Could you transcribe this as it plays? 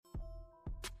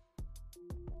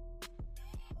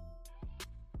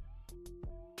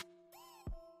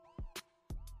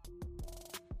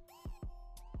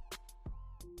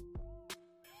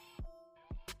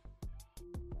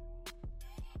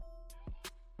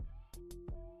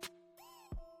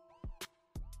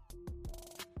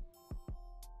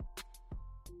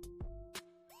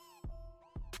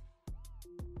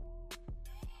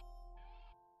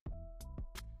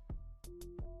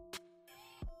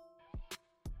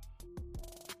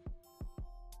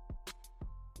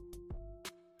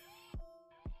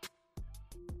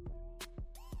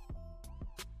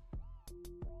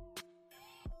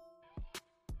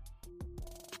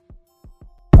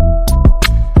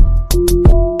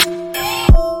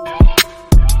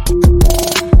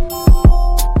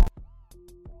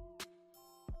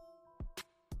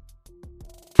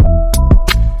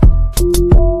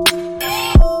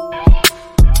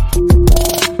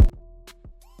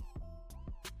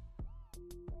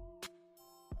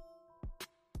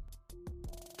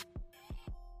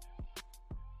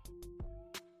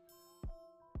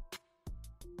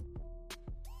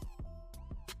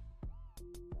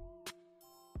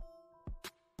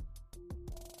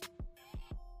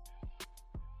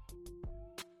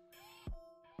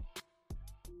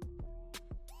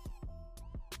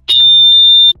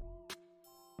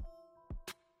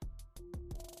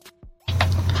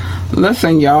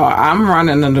Listen, y'all, I'm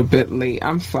running a little bit late.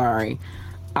 I'm sorry.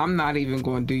 I'm not even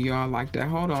going to do y'all like that.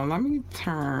 Hold on. Let me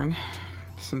turn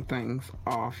some things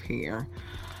off here.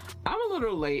 I'm a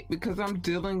little late because I'm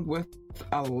dealing with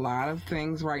a lot of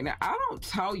things right now. I don't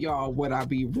tell y'all what I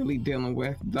be really dealing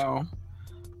with, though.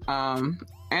 Um,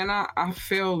 and I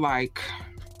feel like,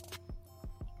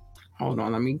 hold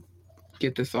on, let me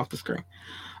get this off the screen.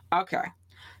 Okay.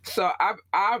 So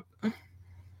I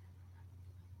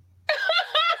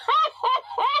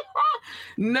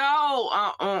no,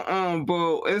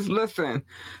 boo. It's listen.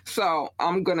 So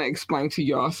I'm gonna explain to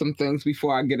y'all some things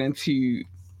before I get into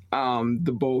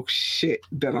the bullshit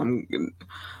that I'm.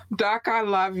 Doc, I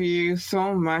love you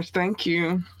so much. Thank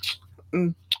you.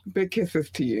 Mm, Big kisses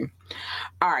to you.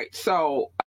 All right. So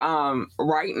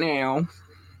right now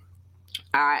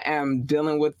I am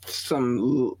dealing with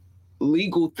some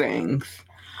legal things.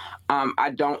 I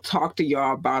don't talk to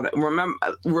y'all about it.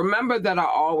 Remember that I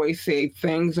always say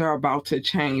things are about to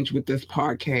change with this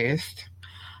podcast.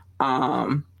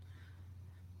 Um,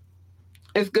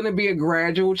 it's going to be a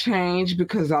gradual change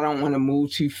because I don't want to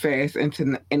move too fast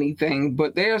into anything.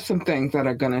 But there are some things that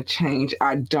are going to change.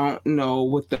 I don't know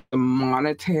what the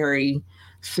monetary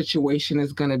situation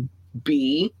is going to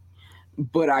be,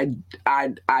 but I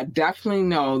definitely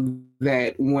know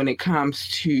that when it comes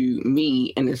to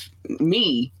me, and it's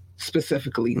me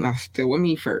specifically, not still with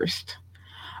me first.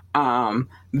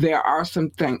 There are some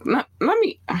things. Let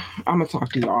me. I'm gonna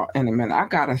talk to y'all in a minute. I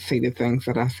gotta say the things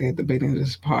that I said at the beginning of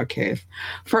this podcast.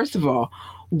 First of all,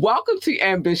 welcome to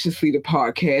Ambitiously the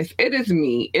podcast. It is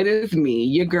me. It is me,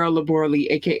 your girl Laborly,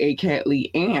 aka Cat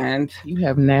Lee, and you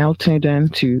have now tuned in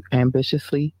to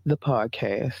Ambitiously the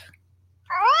podcast.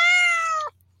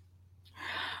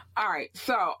 All right,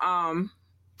 so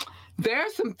there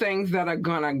are some things that are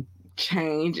gonna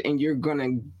change, and you're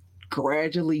gonna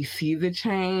gradually see the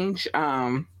change.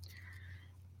 Like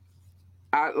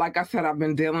I said, I've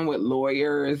been dealing with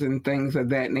lawyers and things of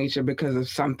that nature because of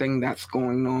something that's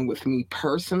going on with me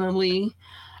personally.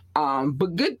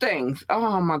 But good things.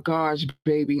 Oh my gosh,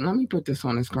 baby. Let me put this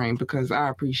on the screen because I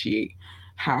appreciate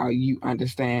how you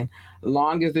understand.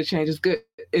 Long as the change is good,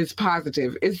 it's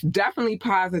positive. It's definitely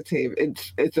positive.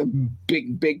 It's a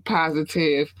big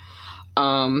positive.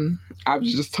 I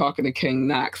was just talking to King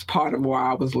Knox, part of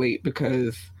why I was late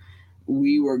because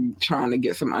we were trying to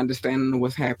get some understanding of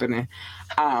what's happening.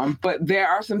 But there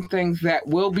are some things that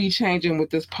will be changing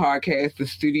with this podcast. The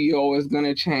studio is going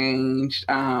to change.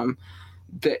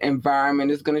 The environment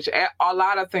is going to change. A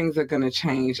lot of things are going to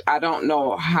change. I don't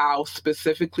know how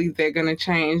specifically they're going to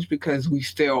change because we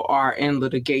still are in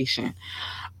litigation.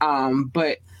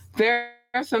 But there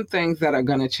are some things that are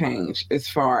going to change as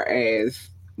far as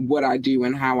what I do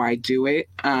and how I do it.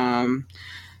 We're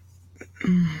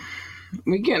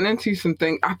getting into some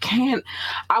things.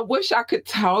 I wish I could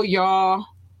tell y'all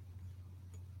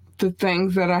the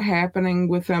things that are happening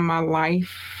within my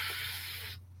life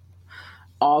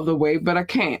all the way, but I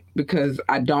can't because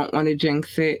I don't want to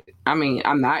jinx it. I mean,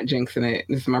 I'm not jinxing it.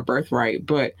 This is my birthright,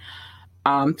 but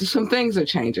some things are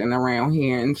changing around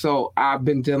here, and so I've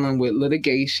been dealing with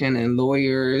litigation and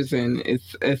lawyers, and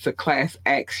it's a class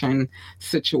action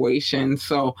situation.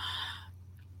 So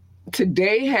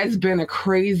today has been a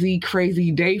crazy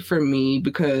day for me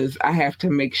because I have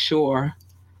to make sure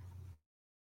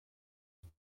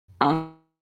that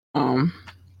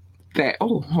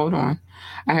hold on.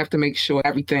 I have to make sure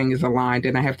everything is aligned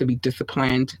and I have to be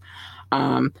disciplined.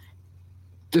 Um,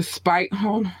 Despite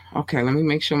hold okay, let me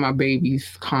make sure my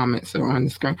baby's comments are on the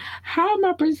screen. How am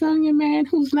I Brazilian man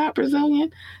who's not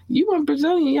Brazilian? You were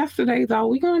Brazilian yesterday though.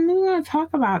 We're gonna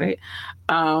talk about it.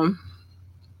 Um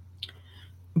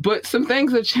but some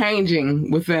things are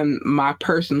changing within my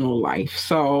personal life.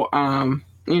 So I'm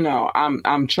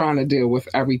trying to deal with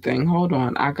everything. Hold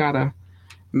on, I gotta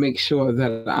make sure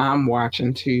that I'm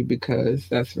watching too because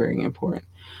that's very important.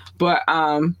 But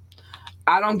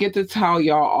I don't get to tell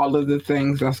y'all all of the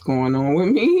things that's going on with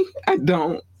me. I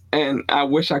don't, and I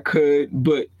wish I could,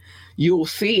 but you'll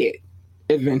see it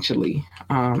eventually.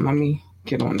 Let me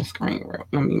get on the screen.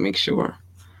 Let me make sure.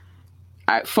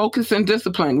 Focus and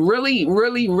discipline. Really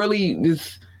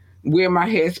is where my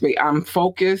headspace. I'm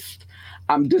focused.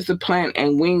 I'm disciplined,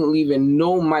 and we ain't leaving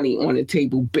no money on the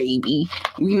table, baby.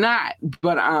 We not.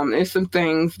 But there's some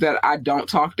things that I don't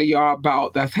talk to y'all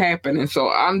about that's happening. So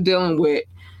I'm dealing with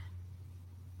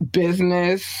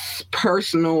business,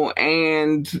 personal,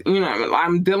 and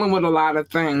I'm dealing with a lot of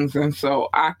things, and so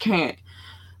I can't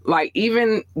Like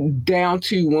even down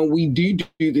to when we do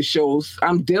the shows,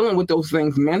 I'm dealing with those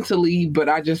things mentally, but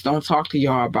I just don't talk to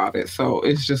y'all about it. So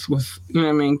it's just what's, you know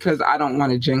what I mean? Because I don't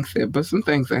want to jinx it, but some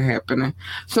things are happening.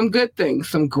 Some good things,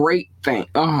 some great things.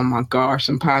 Oh my gosh,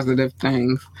 some positive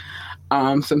things.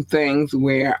 Some things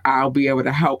where I'll be able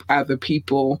to help other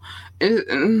people.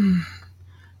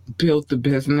 Build the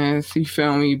business, you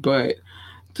feel me? But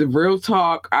the real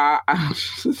talk,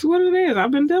 it's what it is.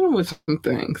 I've been dealing with some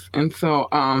things. And so,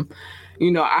 I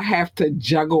have to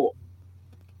juggle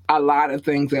a lot of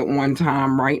things at one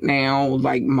time right now,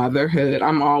 like motherhood.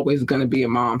 I'm always going to be a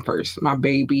mom first. My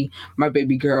baby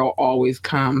girl always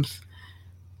comes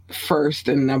first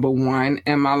and number one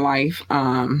in my life.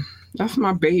 That's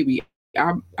my baby.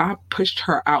 I pushed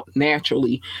her out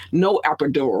naturally. No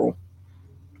epidural,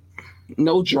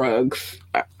 no drugs.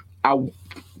 I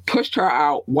pushed her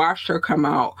out, watched her come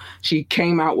out. She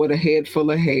came out with a head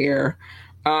full of hair.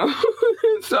 Uh,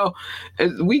 so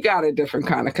we got a different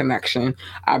kind of connection.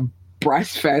 I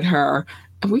breastfed her.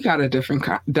 And we got a different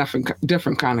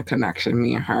kind of connection,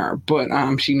 me and her. But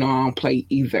she know I don't play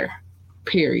either.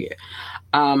 Period.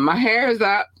 My hair is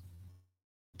up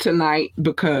tonight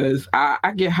because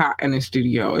I get hot in the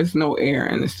studio. It's no air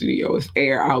in the studio. It's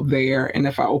air out there. And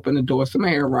if I open the door, some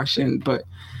air rushing. But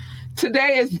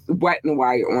today is Wet and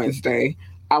Wired Wednesday.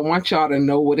 I want y'all to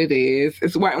know what it is.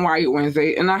 It's Wet and Wired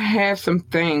Wednesday, and I have some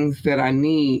things that I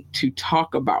need to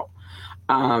talk about.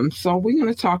 So we're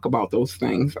going to talk about those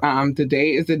things.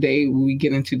 Today is the day we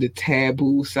get into the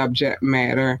taboo subject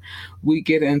matter. We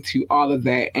get into all of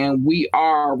that, and we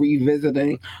are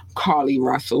revisiting Carly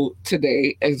Russell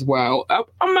today as well,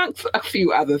 amongst a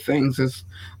few other things.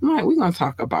 We're going to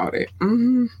talk about it.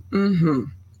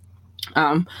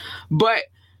 But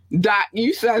Doc,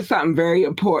 you said something very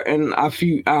important a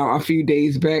few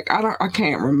days back. I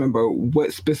can't remember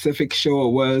what specific show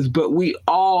it was, but we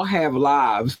all have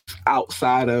lives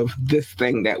outside of this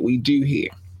thing that we do here.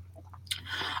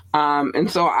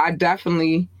 And so I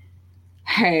definitely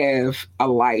have a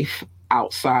life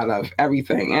outside of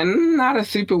everything, and not a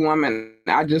superwoman.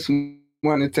 I just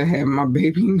wanted to have my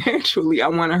baby naturally. I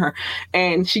wanted her,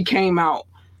 and she came out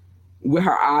with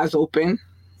her eyes open.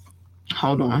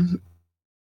 Hold on.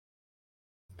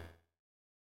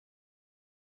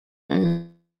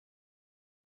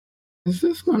 Is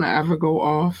this going to ever go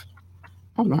off?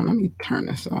 Hold on, let me turn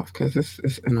this off because this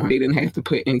is annoying. They didn't have to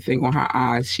put anything on her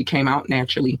eyes. She came out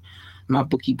naturally. My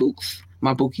Bookie Books,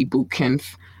 my Bookie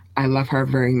Bootkins. I love her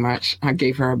very much. I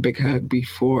gave her a big hug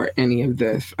before any of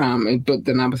this. But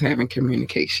then I was having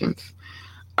communications.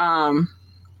 Because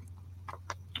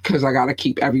I got to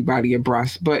keep everybody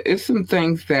abreast. But it's some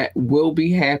things that will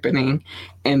be happening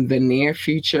in the near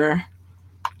future.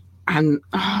 Oh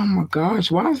my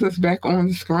gosh, why is this back on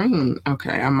the screen?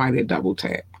 Okay, I might have double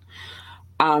tapped.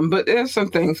 But there's some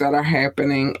things that are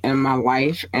happening in my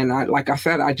life, and like I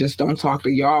said, I just don't talk to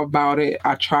y'all about it.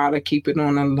 I try to keep it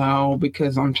on the low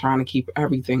because I'm trying to keep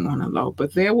everything on the low.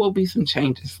 But there will be some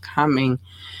changes coming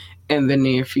in the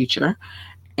near future,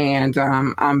 and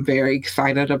I'm very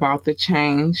excited about the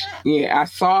change. Yeah, I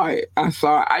saw it.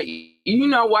 You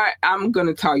know what? I'm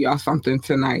gonna tell y'all something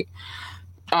tonight.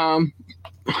 Um,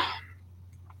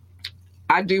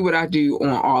 I do what I do on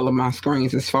all of my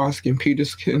screens as far as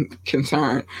computers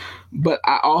concerned, but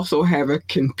I also have a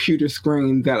computer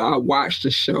screen that I watch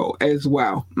the show as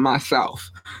well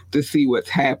myself to see what's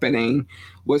happening,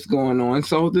 what's going on.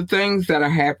 So the things that are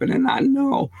happening, I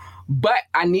know, but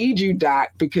I need you,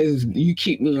 Doc, because you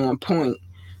keep me on point.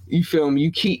 You feel me?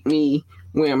 You keep me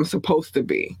where I'm supposed to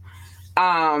be.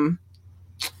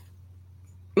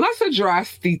 Let's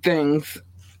address the things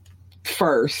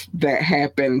first that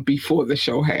happened before the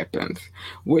show happens,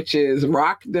 which is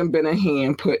Rock done been a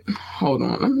hand put. Hold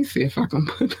on, let me see if I can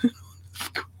put it on the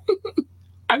screen.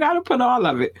 I gotta put all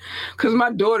of it because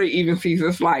my daughter even sees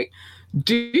us like,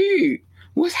 dude,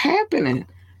 what's happening?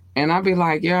 And I'll be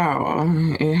like, yo,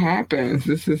 it happens.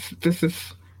 This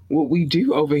is what we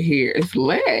do over here. It's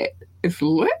lit. It's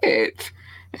lit.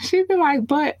 And she'd be like,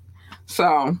 but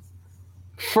so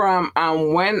from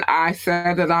when I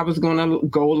said that I was going to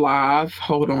go live.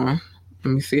 Hold on.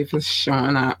 Let me see if it's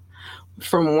showing up.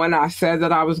 From when I said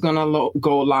that I was going to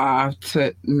go live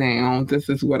to now, this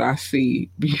is what I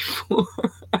see before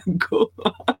I go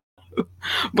live.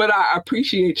 But I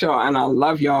appreciate y'all and I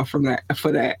love y'all for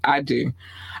that. I do.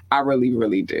 I really,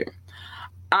 really do.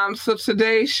 So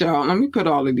today's show, let me put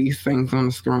all of these things on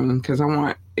the screen because I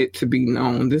want it to be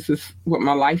known. This is what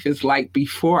my life is like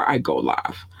before I go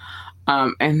live.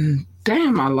 And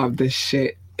damn, I love this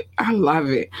shit. I love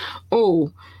it. Oh,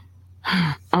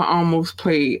 I almost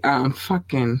played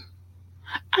fucking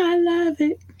I love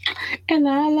it. And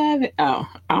I love it. Oh,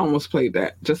 I almost played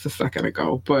that just a second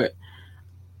ago, but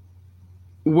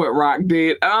what Rock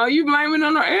did. Oh, you blaming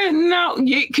on her? No,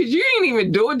 because you ain't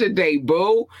even do it today,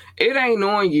 boo. It ain't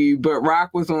on you. But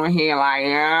Rock was on here like,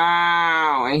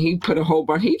 oh, and he put a whole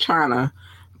bunch. He trying to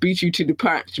beat you to the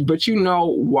punch. But you know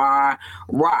why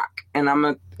Rock? And I'm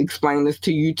gonna explain this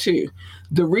to you too.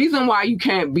 The reason why you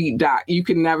can't beat Doc, you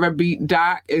can never beat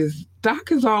Doc, is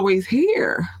Doc is always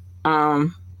here.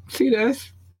 See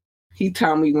this? He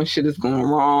tell me when shit is going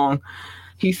wrong.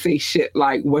 He say shit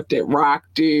like, "What did Rock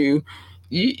do?"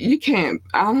 You can't.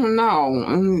 I don't know.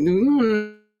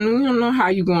 We don't know how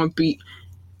you gonna beat.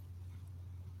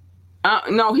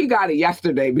 No, he got it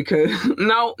yesterday because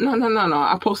no.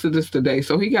 I posted this today,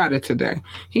 so he got it today.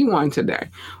 He won today,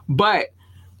 but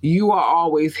you are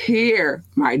always here,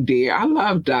 my dear. I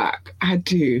love Doc. I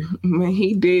do. I mean,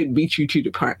 he did beat you to the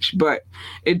punch, but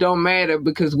it don't matter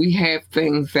because we have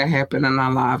things that happen in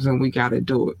our lives and we got to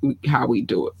do it how we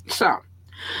do it. So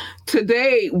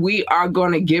today we are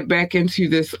going to get back into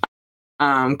this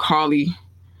Carly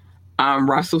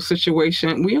Russell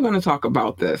situation. We are going to talk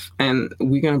about this and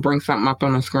we're going to bring something up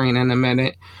on the screen in a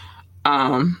minute.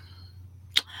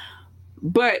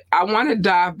 But I want to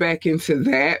dive back into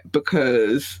that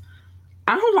because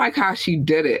I don't like how she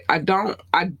did it. I don't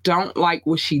like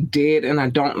what she did, and I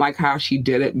don't like how she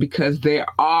did it because there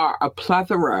are a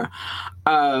plethora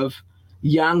of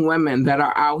young women that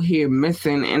are out here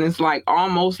missing, and it's like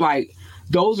almost like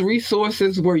those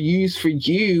resources were used for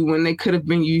you when they could have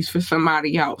been used for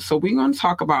somebody else. So we're going to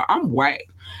talk about, I'm white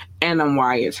and I'm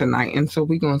wired tonight, and so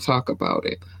we're going to talk about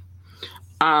it.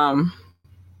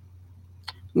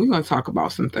 We're going to talk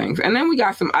about some things. And then we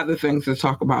got some other things to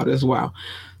talk about as well.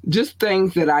 Just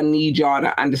things that I need y'all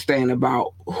to understand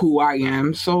about who I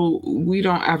am so we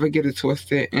don't ever get it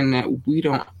twisted and that we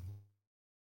don't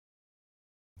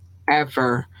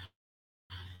ever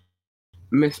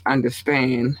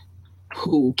misunderstand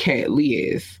who Cat Lee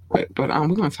is. But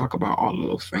we're going to talk about all of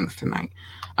those things tonight.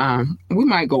 We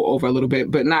might go over a little bit,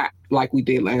 but not like we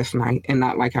did last night and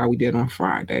not like how we did on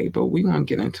Friday, but we're going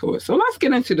to get into it. So let's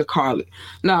get into the Carly.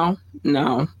 No.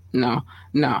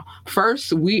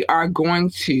 First, we are going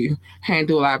to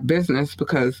handle our business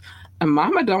because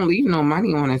Mama don't leave no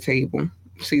money on the table.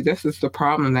 See, this is the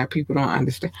problem that people don't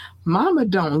understand. Mama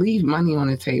don't leave money on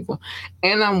the table.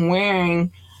 And I'm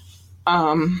wearing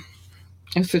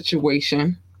a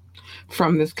situation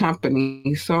from this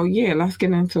company. So yeah, let's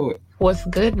get into it. What's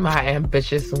good, my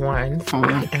ambitious ones?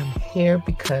 I am here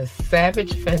because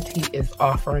Savage Fenty is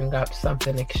offering up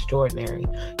something extraordinary.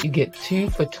 You get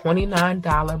 2 for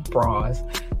 $29 bras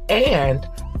and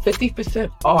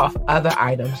 50% off other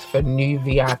items for new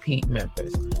VIP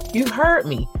members. You heard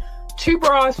me. 2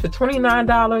 bras for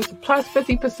 $29 plus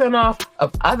 50% off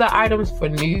of other items for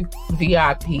new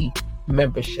VIP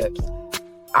memberships.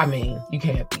 I mean, you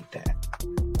can't beat that.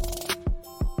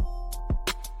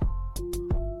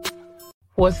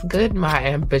 What's good, my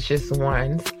ambitious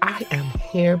ones? I am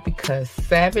here because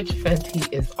Savage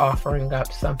Fenty is offering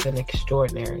up something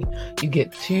extraordinary. You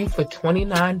get 2 for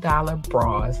 $29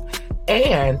 bras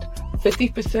and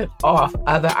 50% off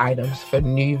other items for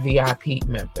new VIP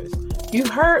members. You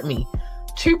heard me.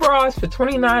 2 bras for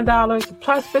 $29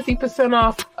 plus 50%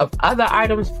 off of other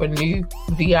items for new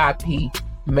VIP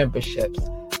memberships.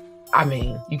 I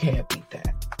mean, you can't beat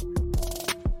that.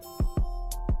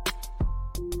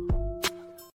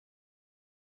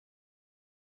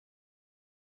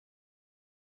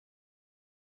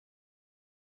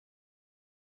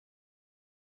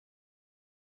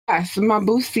 Yes, my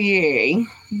bustier.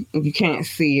 You can't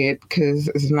see it because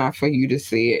it's not for you to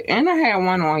see it. And I had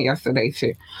one on yesterday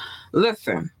too.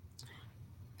 Listen,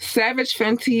 Savage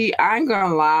Fenty, I ain't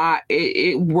gonna lie,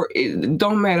 it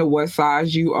don't matter what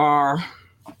size you are.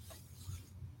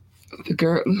 The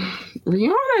girl,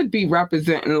 Rihanna be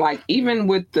representing, like, even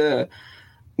with the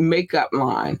makeup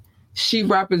line, she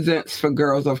represents for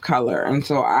girls of color. And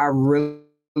so I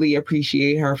really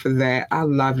appreciate her for that. I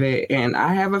love it. And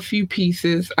I have a few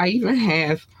pieces. I even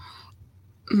have,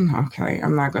 okay,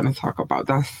 I'm not going to talk about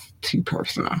that's too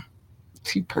personal.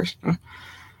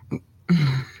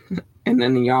 And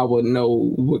then y'all will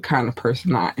know what kind of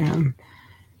person I am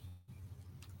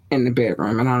in the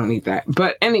bedroom, and I don't need that.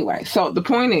 But anyway, so the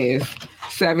point is,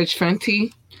 Savage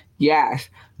Fenty, yes,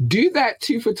 do that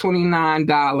 2 for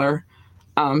 $29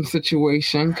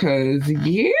 situation, because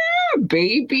yeah,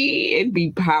 baby, it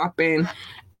be popping.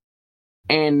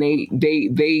 And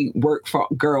they work for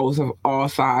girls of all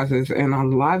sizes, and I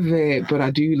love it. But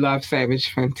I do love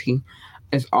Savage Fenty.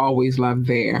 It's always love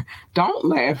there. Don't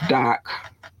laugh, Doc.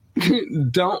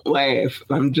 Don't laugh.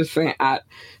 I'm just saying,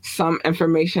 some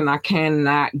information I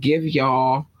cannot give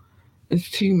y'all. It's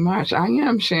too much. I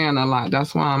am sharing a lot.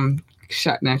 That's why I'm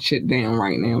shutting that shit down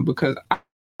right now because I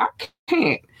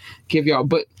can't give y'all.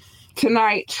 But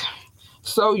tonight,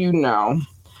 so you know,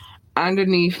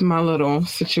 underneath my little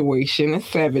situation is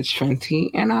Savage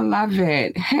Fenty, and I love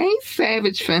it. Hey,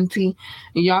 Savage Fenty.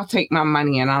 Y'all take my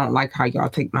money, and I don't like how y'all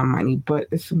take my money, but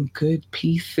it's some good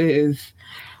pieces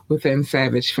within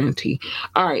Savage Fenty.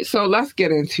 All right, so let's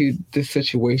get into the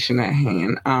situation at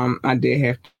hand. I did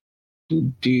have to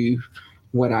do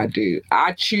what I do.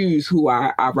 I choose who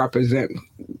I represent.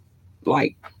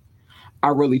 Like, I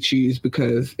really choose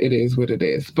because it is what it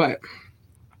is. But,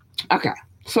 okay,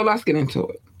 so let's get into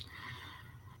it.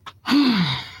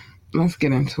 Let's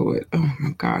get into it. Oh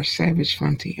my gosh, Savage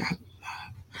Fenty. I love.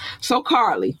 So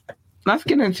Carly, let's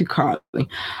get into Carly.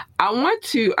 I want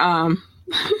to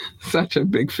such a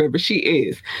big fibber. She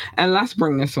is. And let's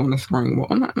bring this on the screen.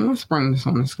 Let's bring this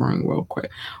on the screen real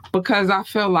quick. Because I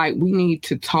feel like we need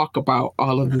to talk about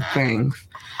all of the things.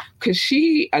 Because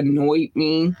she annoyed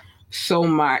me so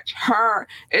much.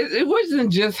 It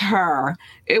wasn't just her.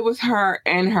 It was her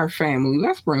and her family.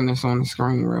 Let's bring this on the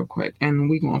screen real quick. And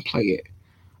we're going to play it.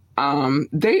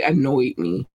 They annoyed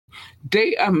me.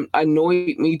 They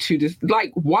annoyed me to this.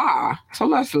 Like, why? So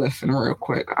let's listen real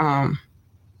quick.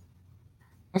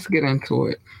 Let's get into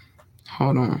it.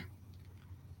 Hold on.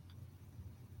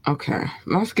 Okay,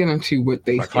 let's get into what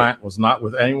they said. My client was not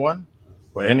with anyone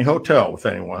or any hotel with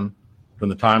anyone during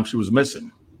the time she was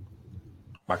missing.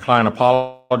 My client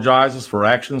apologizes for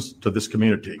actions to this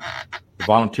community, the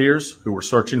volunteers who were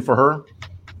searching for her,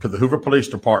 to the Hoover Police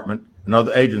Department and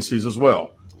other agencies as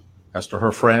well, as to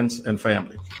her friends and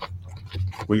family.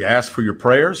 We ask for your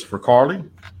prayers for Carly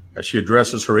as she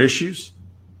addresses her issues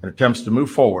and attempts to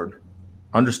move forward,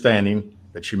 understanding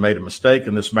that she made a mistake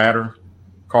in this matter.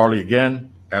 Carly,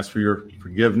 again, ask for your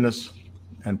forgiveness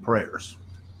and prayers.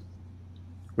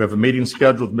 We have a meeting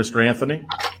scheduled with Mr. Anthony.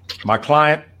 My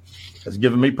client has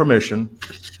given me permission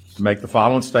to make the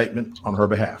following statement on her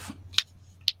behalf.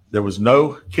 There was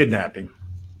no kidnapping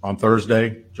on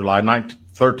Thursday, July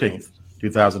 13th,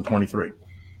 2023.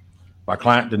 My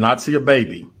client did not see a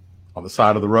baby on the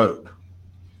side of the road.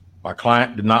 My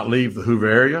client did not leave the Hoover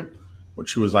area when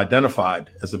she was identified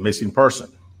as a missing person.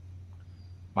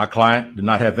 My client did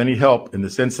not have any help in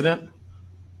this incident,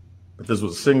 but this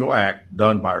was a single act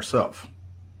done by herself.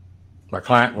 My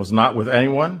client was not with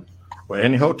anyone or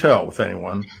any hotel with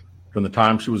anyone during the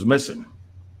time she was missing.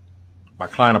 My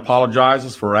client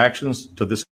apologizes for her actions to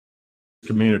this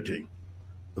community,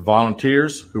 the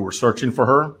volunteers who were searching for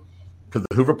her, to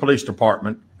the Hoover Police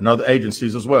Department and other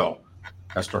agencies as well,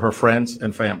 as to her friends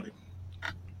and family.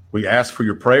 We ask for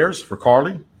your prayers for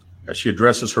Carly as she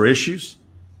addresses her issues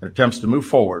and attempts to move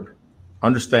forward,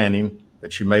 understanding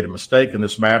that she made a mistake in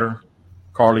this matter.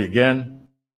 Carly, again,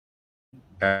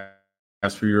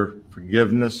 ask for your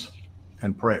forgiveness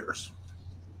and prayers.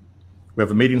 We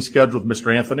have a meeting scheduled with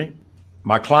Mr. Anthony.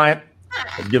 My client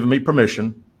has given me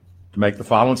permission to make the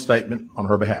following statement on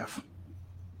her behalf.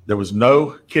 There was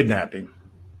no kidnapping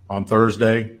on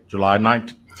Thursday, July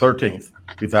 13th,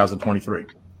 2023.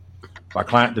 My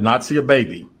client did not see a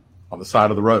baby on the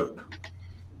side of the road.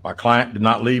 My client did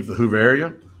not leave the Hoover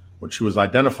area when she was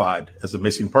identified as a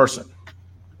missing person.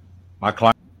 My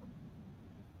client.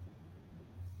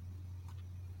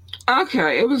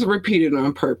 Okay, it was repeated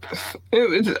on purpose.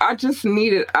 I just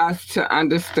needed us to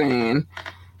understand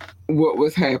what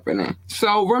was happening.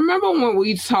 So remember when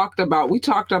we talked about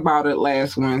it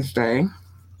last Wednesday.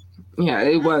 Yeah,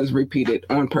 it was repeated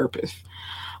on purpose.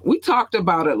 We talked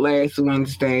about it last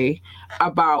Wednesday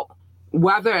about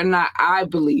whether or not I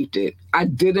believed it. I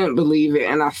didn't believe it,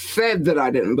 and I said that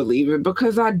I didn't believe it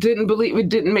because I didn't believe it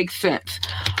didn't make sense.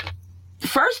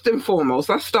 First and foremost,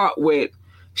 let's start with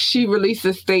she released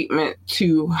a statement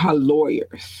to her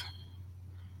lawyers.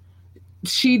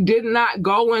 She did not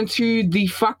go into the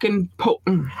fucking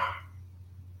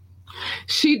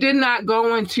she did not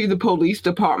go into the police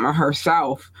department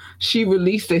herself. She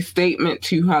released a statement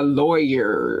to her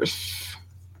lawyers.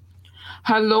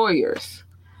 Her lawyers.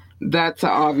 That's an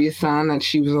obvious sign that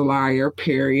she was a liar,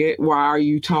 period. Why are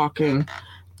you talking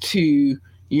to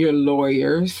your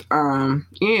lawyers?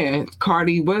 Yeah,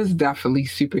 Cardi was definitely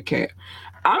super cat.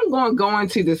 I'm going to go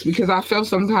into this because I feel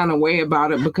some kind of way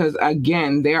about it because,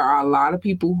 again, there are a lot of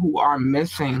people who are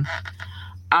missing.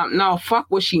 No, fuck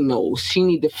what she knows. She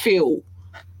need to feel.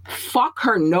 Fuck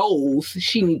her nose.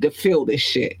 She need to feel this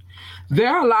shit. There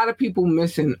are a lot of people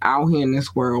missing out here in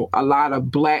this world. A lot of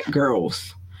black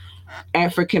girls,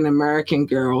 African American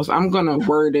girls. I'm going to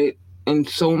word it in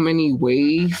so many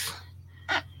ways.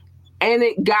 And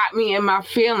it got me in my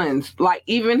feelings. Like,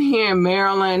 even here in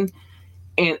Maryland,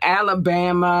 in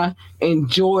Alabama, in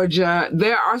Georgia,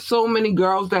 there are so many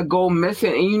girls that go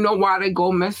missing. And you know why they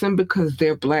go missing? Because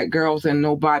they're Black girls and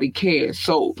nobody cares.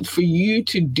 So for you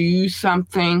to do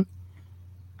something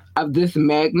of this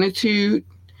magnitude,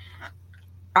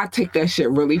 I take that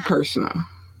shit really personal.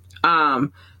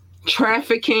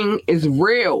 Trafficking is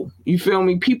real. You feel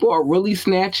me? People are really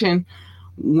snatching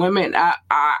women.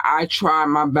 I try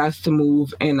my best to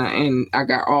move, and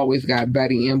I always got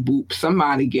Betty and Boop.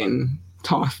 Somebody getting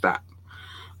tossed up.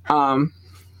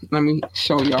 Let me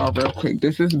show y'all real quick.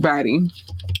 This is Betty.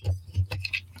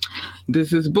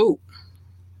 This is Boop.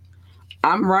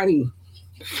 I'm ready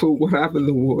for whatever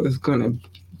the war is gonna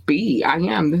be. I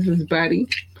am. This is Betty.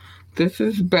 This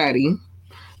is Betty.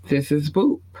 This is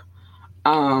Boop.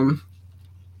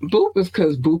 Boop is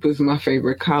because Boop is my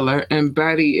favorite color, and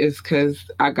Betty is because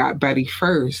I got Betty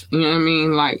first. You know what I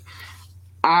mean? Like,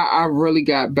 I really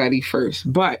got Betty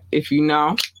first. But if you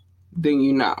know, then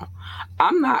you know.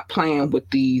 I'm not playing with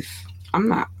these. I'm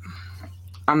not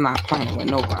playing with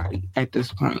nobody at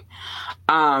this point.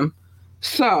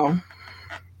 So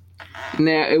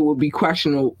now it will be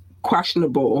questionable.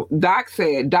 Doc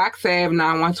Sav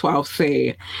 9112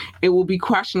 said it will be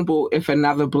questionable if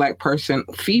another Black person,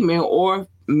 female or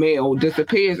male,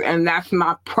 disappears. And that's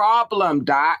my problem,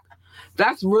 Doc.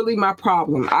 That's really my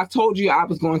problem. I told you I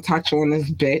was going to touch on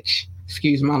this bitch.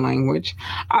 Excuse my language.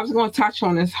 I was going to touch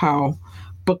on this hoe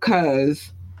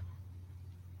because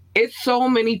it's so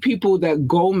many people that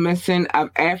go missing of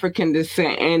African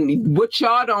descent. And what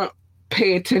y'all don't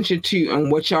pay attention to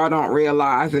and what y'all don't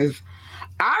realize is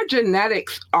our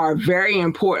genetics are very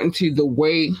important to the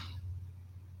way.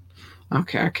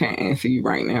 Okay, I can't answer you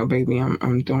right now, baby.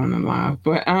 I'm doing it live.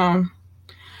 But our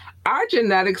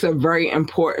genetics are very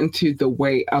important to the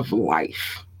way of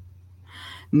life.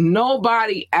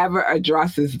 Nobody ever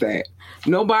addresses that.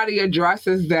 Nobody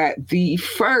addresses that the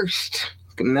first.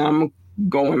 Now I'm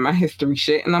going my history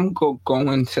shit, and I'm going to go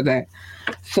into that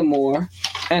some more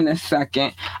in a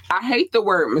second. I hate the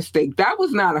word mistake. That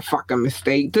was not a fucking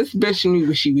mistake. This bitch knew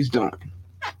what she was doing.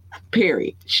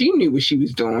 Period. She knew what she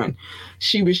was doing.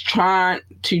 She was trying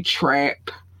to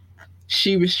trap.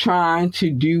 She was trying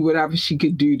to do whatever she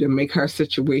could do to make her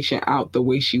situation out the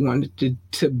way she wanted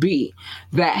to be.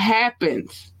 That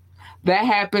happens. That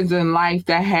happens in life.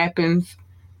 That happens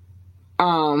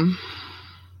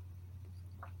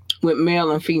with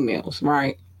male and females,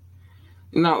 right?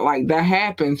 Not like that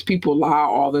happens. People lie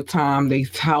all the time. They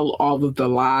tell all of the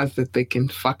lies that they can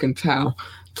fucking tell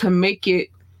to make it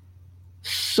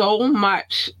so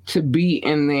much to be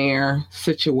in their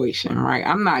situation, right?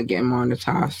 I'm not getting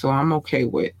monetized, so I'm okay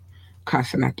with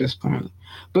cussing at this point.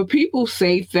 But people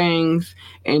say things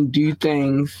and do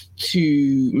things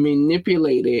to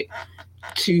manipulate it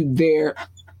to their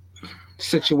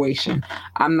situation.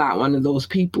 I'm not one of those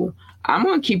people. I'm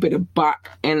going to keep it a buck,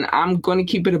 and I'm going to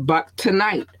keep it a buck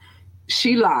tonight.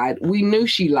 She lied. We knew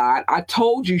she lied. I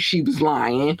told you she was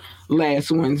lying last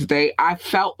Wednesday. I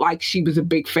felt like she was a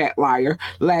big fat liar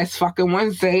last fucking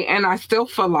Wednesday, and I still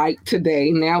feel like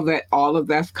today, now that all of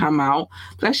that's come out,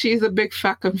 that she's a big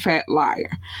fucking fat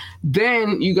liar.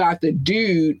 Then you got the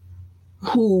dude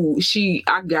who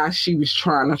I guess she was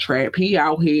trying to trap. He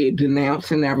out here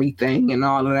denouncing everything and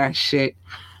all of that shit.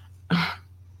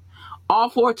 All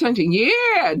for attention.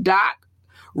 Yeah, Doc.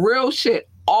 Real shit.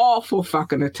 All for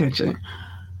fucking attention.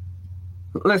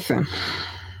 Listen.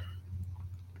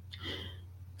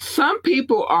 Some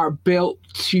people are built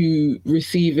to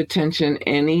receive attention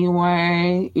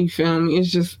anyway. You feel me?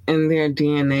 It's just in their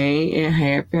DNA. It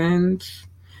happens.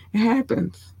 It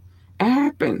happens. It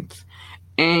happens.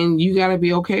 And you got to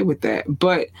be okay with that.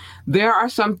 But there are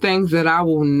some things that I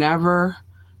will never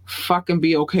fucking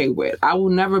be okay with. I will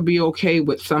never be okay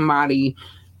with somebody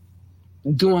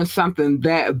doing something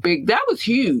that big. That was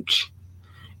huge.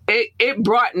 It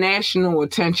brought national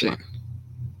attention.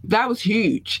 That was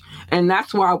huge. And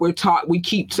that's why this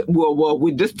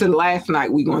the last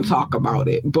night we're going to talk about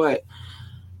it. But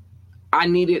I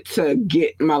needed to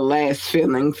get my last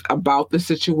feelings about the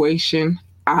situation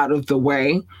out of the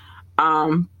way.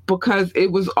 Because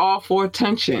it was all for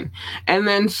attention. And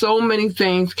then so many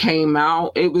things came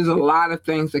out. It was a lot of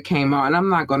things that came out. And I'm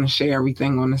not going to share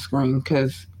everything on the screen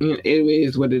because it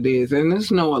is what it is. And there's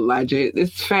no alleged.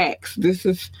 It's facts. This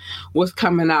is what's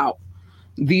coming out.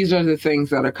 These are the things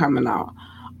that are coming out.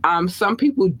 Some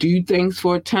people do things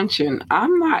for attention.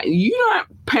 You're not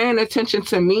paying attention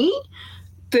to me,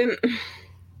 then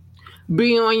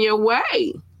be on your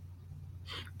way.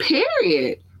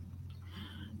 Period.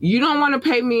 You don't want to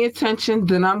pay me attention,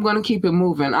 then I'm going to keep it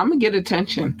moving. I'm going to get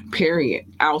attention, period,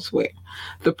 elsewhere.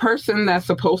 The person that's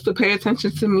supposed to pay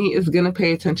attention to me is going to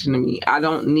pay attention to me. I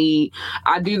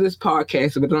do this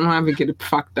podcast, but I don't have to get it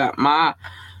fucked up.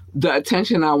 The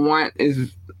attention I want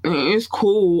is, it's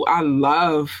cool. I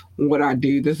love what I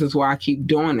do. This is why I keep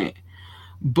doing it.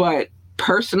 But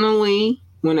personally,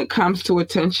 when it comes to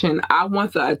attention, I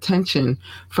want the attention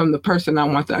from the person I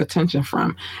want the attention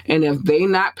from. And if they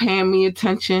not paying me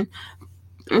attention,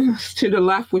 it's to the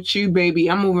left with you,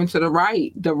 baby. I'm moving to the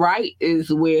right. The right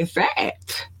is where it's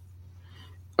at.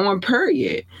 On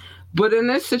period. But in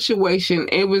this situation,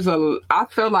 I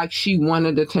felt like she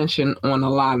wanted attention on a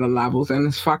lot of levels. And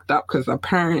it's fucked up because her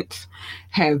parents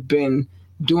have been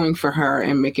doing for her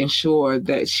and making sure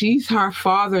that she's her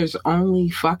father's only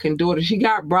fucking daughter. She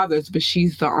got brothers, but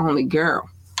she's the only girl.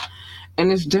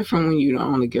 And it's different when you're the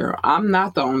only girl. I'm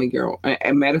not the only girl. As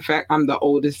a matter of fact, I'm the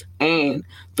oldest and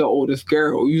the oldest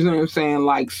girl. You know what I'm saying?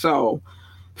 Like, so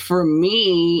for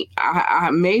me,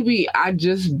 I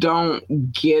just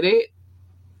don't get it.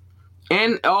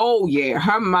 And oh yeah,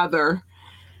 her mother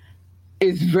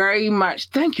is very much,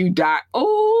 thank you, Doc.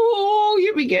 Oh,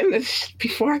 you be getting this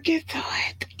before I get to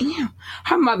it. Damn.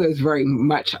 Her mother is very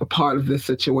much a part of this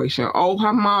situation. Oh,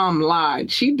 her mom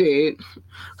lied. She did.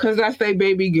 Because that's their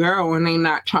baby girl and they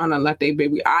not trying to let their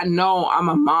baby. I know I'm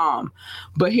a mom.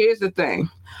 But here's the thing.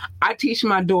 I taught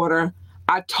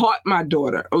my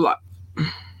daughter. Look,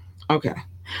 okay.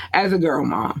 As a girl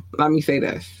mom, let me say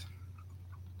this.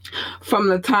 From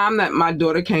the time that my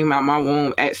daughter came out my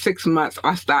womb, at 6 months,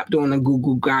 I stopped doing the goo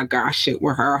goo gaga shit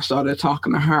with her. I started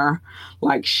talking to her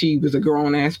like she was a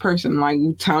grown-ass person. Like,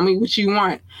 tell me what you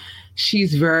want.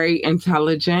 She's very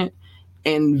intelligent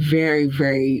and very,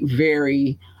 very,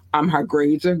 very, her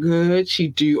grades are good. She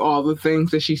do all the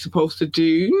things that she's supposed to do.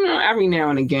 You know, every now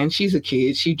and again, she's a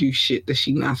kid. She do shit that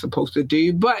she's not supposed to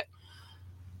do. But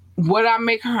what I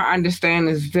make her understand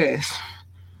is this.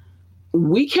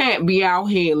 We can't be out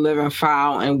here living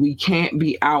foul and we can't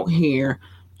be out here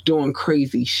doing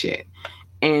crazy shit.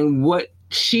 And what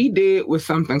she did was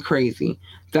something crazy.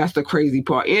 That's the crazy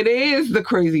part. It is the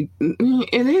crazy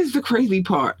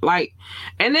part. Like,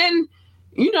 and then,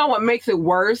 you know what makes it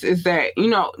worse is that, you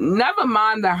know, never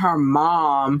mind that her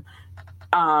mom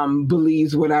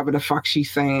believes whatever the fuck she's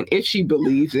saying. If she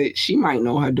believes it, she might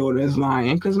know her daughter is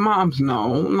lying because moms know.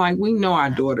 Like, we know our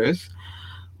daughters.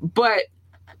 But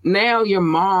now your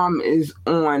mom is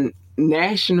on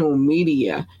national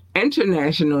media,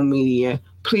 international media,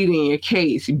 pleading your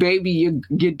case. Baby,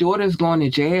 your daughter's going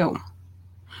to jail.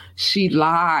 She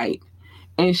lied.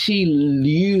 And she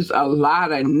used a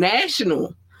lot of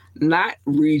national, not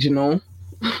regional,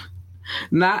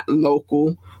 not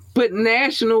local, but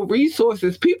national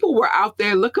resources. People were out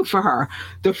there looking for her.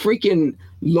 The freaking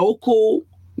local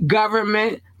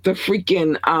government, the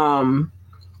freaking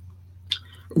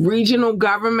regional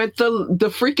government, the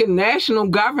freaking national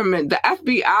government, the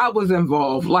FBI was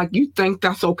involved. Like, you think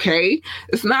that's okay?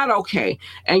 It's not okay.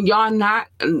 And y'all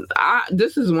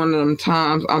this is one of them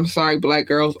times, I'm sorry, Black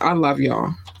girls, I love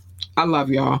y'all. I love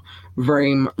y'all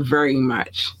very, very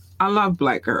much. I love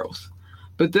Black girls.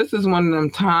 But this is one of them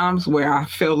times where I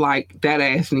feel like that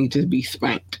ass needs to be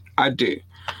spanked. I do.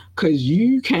 Because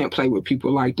you can't play with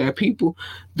people like that.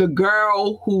 The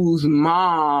girl whose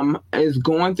mom is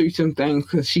going through some things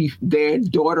because their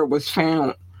daughter was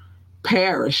found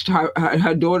perished.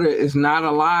 Her daughter is not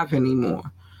alive anymore.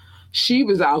 She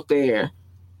was out there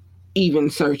even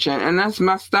searching. And that's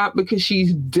messed up because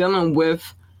she's dealing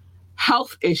with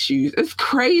health issues. It's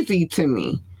crazy to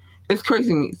me. It's crazy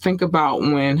to me. Think about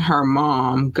when her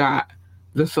mom got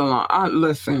the salon.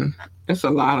 Listen. It's a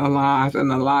lot of lies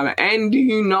and do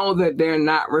you know that they're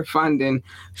not refunding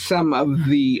some of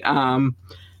the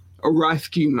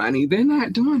rescue money? They're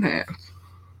not doing that.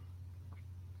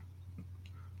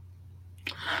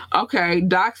 Okay,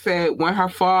 Doc said when her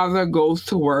father goes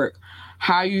to work,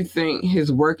 how you think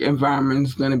his work environment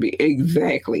is going to be?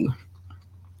 Exactly.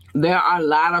 There are a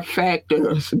lot of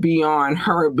factors beyond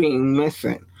her being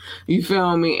missing. You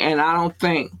feel me? And I don't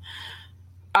think...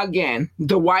 Again,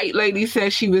 the white lady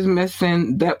said she was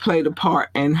missing. That played a part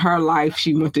in her life.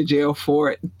 She went to jail for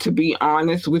it. To be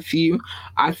honest with you,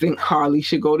 I think Carlee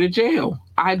should go to jail.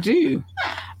 I do.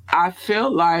 I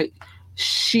feel like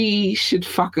she should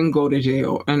fucking go to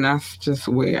jail. And that's just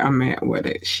where I'm at with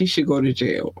it. She should go to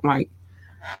jail. Like,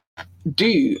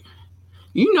 dude,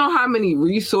 you know how many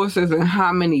resources and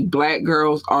how many Black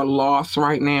girls are lost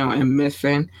right now and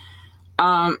missing?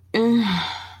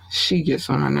 She gets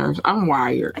on my nerves. I'm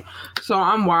wired. So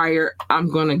I'm wired.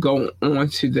 I'm going to go on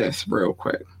to this real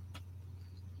quick.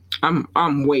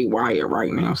 I'm way wired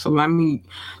right now. So let me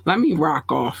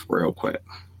rock off real quick.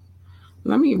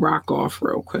 Let me rock off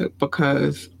real quick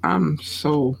because I'm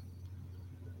so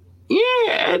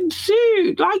yeah,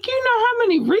 dude. Like you know how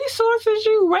many resources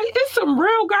you waste. There's some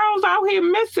real girls out here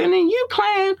missing, and you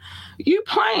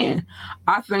playing.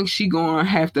 I think she gonna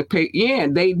have to pay. Yeah,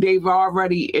 they've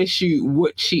already issued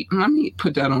what she. Let me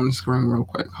put that on the screen real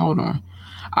quick. Hold on.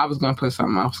 I was gonna put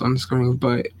something else on the screen,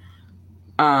 but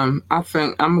I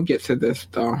think I'm gonna get to this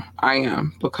though. I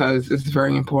am because it's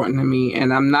very important to me,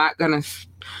 and I'm not gonna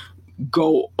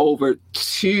go over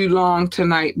too long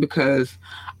tonight because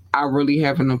I really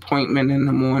have an appointment in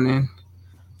the morning,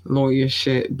 lawyer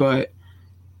shit. But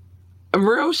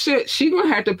real shit, she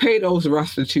gonna have to pay those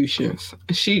restitutions.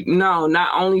 Not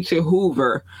only to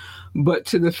Hoover, but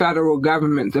to the federal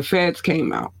government. The feds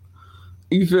came out.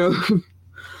 You feel?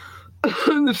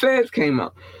 The feds came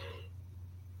out.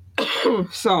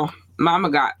 So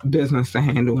mama got business to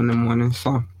handle in the morning.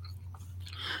 So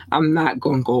I'm not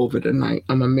gonna go over tonight.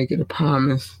 I'm gonna make it a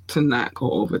promise to not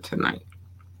go over tonight.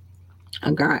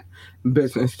 I got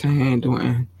business to handle,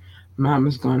 and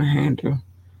mama's gonna handle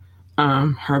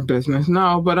her business.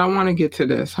 No, but I want to get to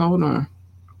this. Hold on,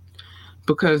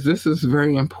 because this is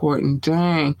very important.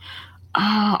 Dang,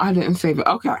 I didn't save it.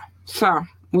 Okay, so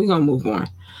we're gonna move on.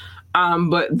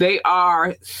 But they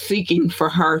are seeking for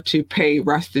her to pay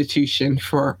restitution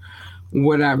for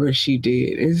whatever she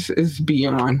did. It's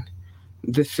beyond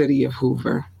the city of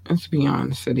Hoover. It's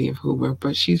beyond the city of Hoover,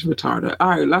 but she's retarded. All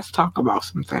right, let's talk about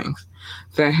some things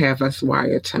that have us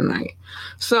wired tonight.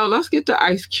 So let's get to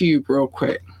Ice Cube real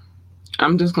quick. I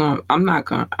don't think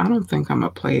I'm gonna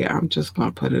play it. I'm just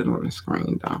gonna put it on the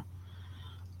screen though.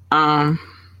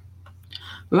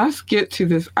 Let's get to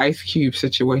this Ice Cube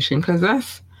situation because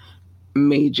that's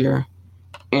major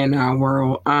in our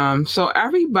world. So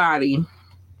everybody,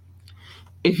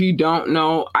 if you don't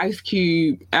know, Ice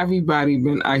Cube, everybody's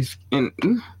been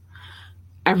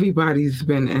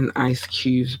in Ice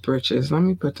Cube's britches. Let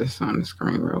me put this on the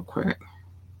screen real quick.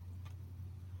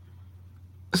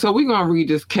 So we're going to read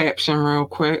this caption real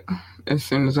quick as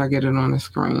soon as I get it on the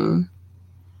screen.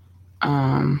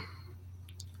 Hold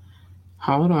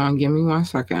on. Give me 1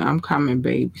 second. I'm coming,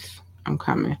 babies. I'm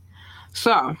coming.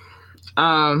 So,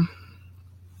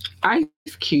 Ice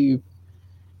Cube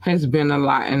has been a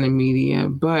lot in the media,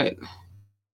 but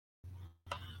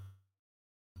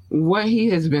what he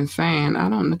has been saying, I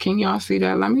don't know. Can y'all see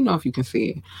that? Let me know if you can see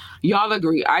it. Y'all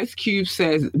agree. Ice Cube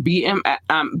says BLM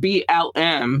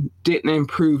didn't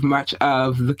improve much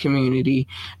of the community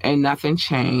and nothing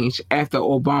changed after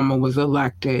Obama was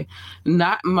elected.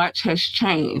 Not much has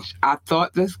changed. I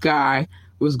thought this guy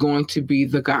was going to be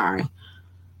the guy.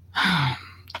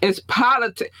 It's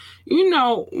politics. You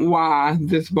know why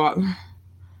this bought.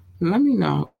 Let me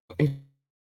know if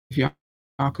y'all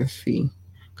can see.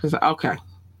 Because, okay.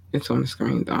 It's on the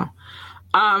screen though.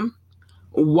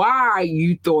 Why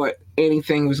you thought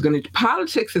anything was going to...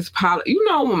 Politics is politics. You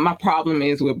know what my problem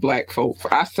is with black folk.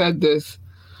 I said this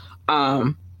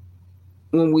when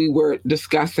we were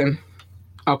discussing...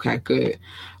 Okay, good.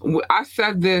 I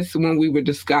said this when we were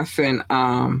discussing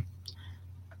Boogie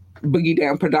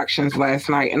Down Productions last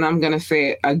night, and I'm going to say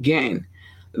it again.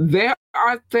 There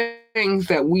are things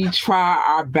that we try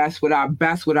our best with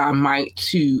our might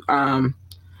to...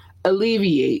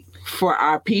 alleviate for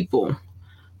our people,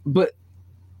 but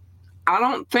I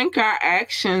don't think our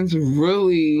actions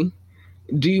really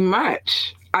do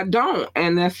much. I don't,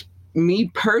 and that's me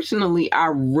personally.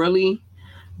 I really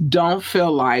don't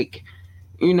feel like,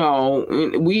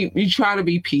 we try to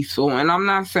be peaceful, and I'm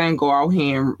not saying go out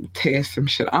here and tear some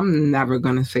shit. I'm never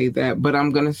gonna say that, but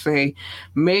I'm gonna say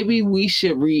maybe we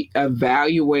should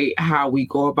reevaluate how we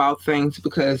go about things,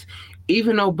 because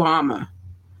even Obama,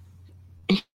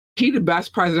 he the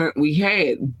best president we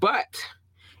had, but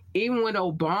even with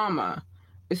Obama,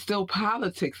 it's still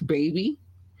politics, baby.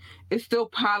 It's still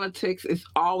politics. It's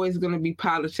always going to be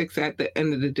politics at the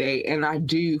end of the day. And I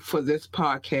do, for this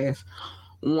podcast,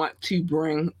 want to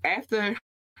bring, after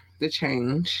the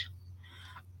change,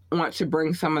 want to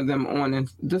bring some of them on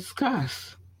and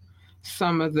discuss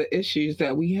some of the issues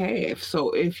that we have.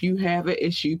 So if you have an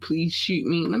issue, please shoot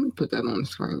me. Let me put that on the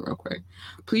screen real quick.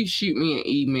 Please shoot me an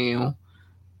email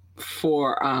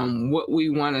for what we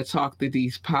want to talk to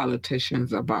these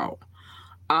politicians about,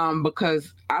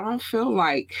 because I don't feel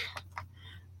like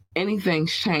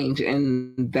anything's changed,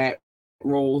 and that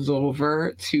rolls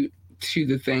over to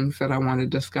the things that I want to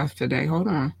discuss today. Hold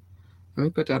on, let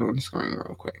me put that on the screen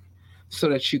real quick so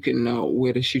that you can know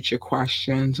where to shoot your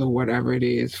questions or whatever it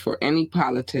is for any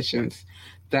politicians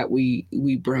that we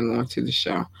bring onto the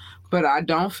show. But I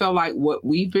don't feel like what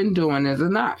we've been doing is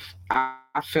enough.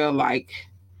 I feel like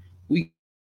we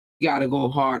got to go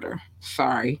harder.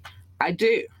 Sorry, I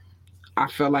do. I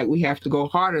feel like we have to go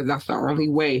harder. That's the only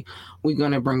way we're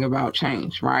going to bring about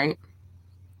change, right?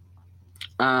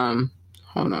 Hold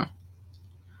on. I'm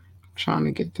trying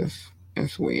to get this.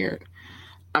 It's weird.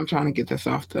 I'm trying to get this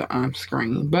off the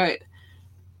screen. But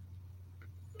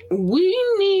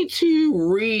we need to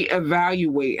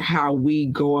reevaluate how we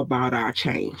go about our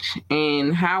change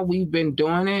and how we've been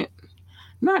doing it.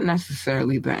 Not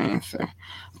necessarily the answer,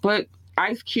 but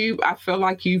Ice Cube, I feel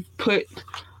like you've put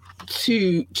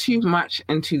too much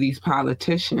into these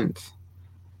politicians,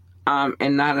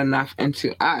 and not enough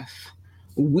into us.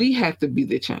 We have to be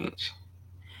the change,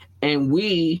 and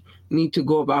we need to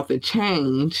go about the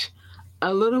change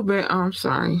a little bit. I'm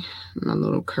sorry, my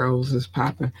little curls is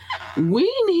popping.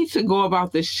 We need to go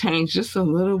about this change just a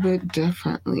little bit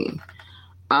differently.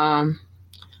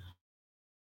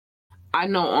 I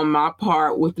know on my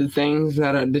part, with the things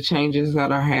that are the changes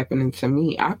that are happening to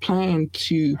me, I plan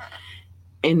to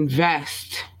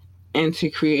invest into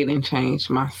creating change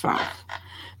myself.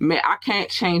 I can't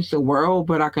change the world,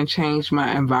 but I can change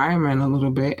my environment a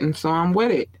little bit, and so I'm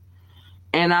with it.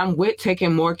 And I'm with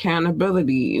taking more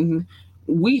accountability. And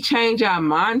we change our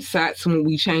mindsets when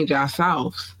we change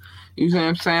ourselves. You know what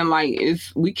I'm saying? Like,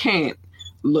 we can't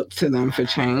look to them for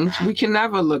change. We can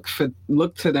never look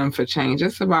to them for change.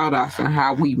 It's about us and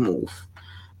how we move.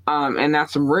 And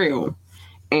that's real.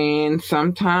 And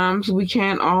sometimes we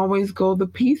can't always go the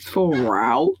peaceful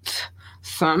route.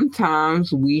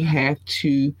 Sometimes we have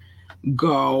to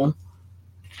go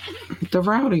the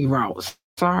rowdy route.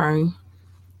 Sorry.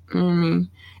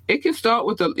 It can start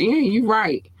with you're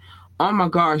right. Oh my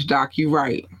gosh, Doc, you're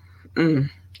right.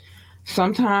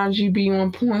 Sometimes you be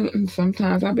on point, and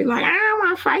sometimes I'll be like, I don't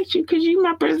want to fight you because you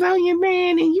my Brazilian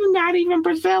man and you not even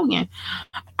Brazilian.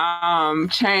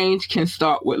 Change can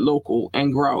start with local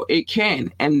and grow. It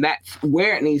can, and that's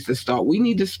where it needs to start. We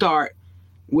need to start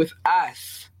with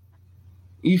us.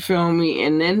 You feel me?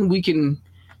 And then we can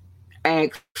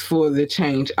ask for the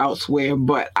change elsewhere.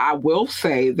 But I will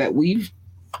say that we've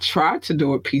tried to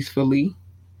do it peacefully.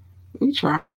 We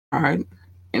tried.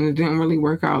 And it didn't really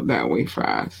work out that way for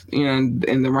us, in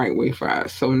the right way for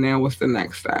us. So now what's the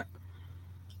next step?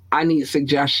 I need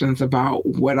suggestions about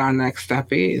what our next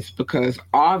step is, because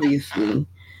obviously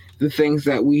the things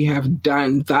that we have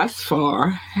done thus far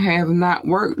have not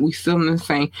worked. We still in the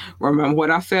same. Remember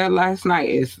what I said last night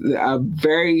is a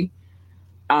very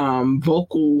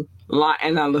vocal line,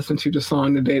 and I listened to the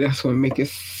song today. That's what makes it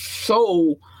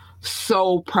so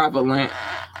prevalent.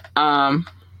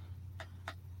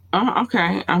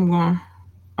 Okay. I'm gonna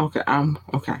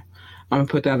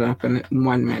put that up in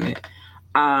 1 minute.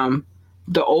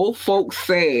 The old folks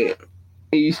said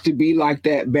it used to be like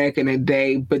that back in the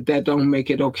day, but that don't make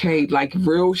it okay. Like,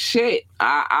 real shit.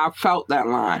 I felt that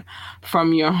line.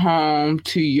 From your home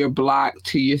to your block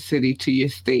to your city to your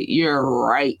state. You're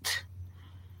right.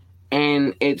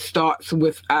 And it starts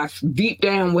with us, deep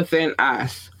down within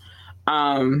us.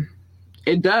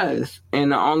 It does.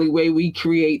 And the only way we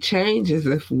create change is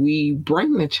if we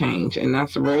bring the change. And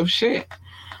that's real shit.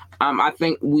 I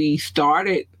think we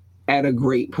started at a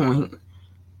great point,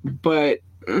 but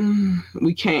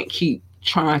we can't keep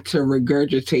trying to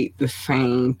regurgitate the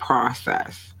same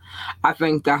process. I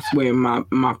think that's where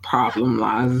my problem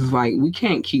lies. Is like, we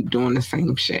can't keep doing the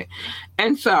same shit.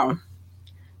 And so,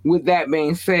 with that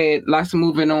being said, let's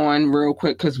move it on real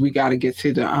quick, because we got to get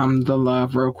to the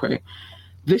love real quick.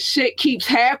 The shit keeps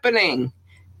happening.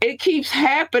 It keeps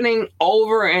happening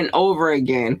over and over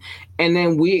again. And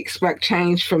then we expect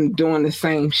change from doing the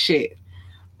same shit.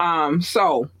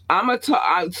 So I'm going to talk,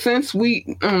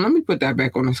 let me put that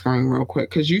back on the screen real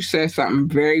quick, because you said something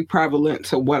very prevalent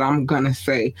to what I'm going to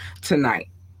say tonight.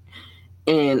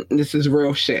 And this is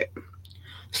real shit.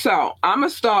 So I'm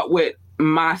going to start with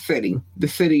my city, the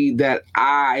city that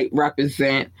I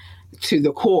represent to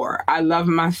the core. I love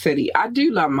my city. I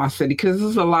do love my city because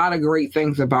there's a lot of great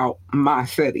things about my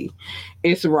city.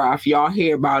 It's rough. Y'all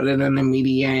hear about it in the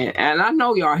media, and I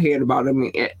know y'all heard about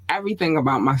it. Everything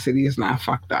about my city is not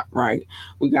fucked up, right?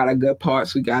 We got a good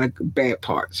parts, we got a bad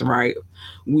parts, right?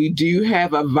 We do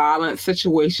have a violent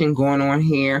situation going on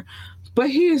here,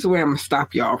 but here's where I'm gonna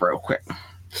stop y'all real quick.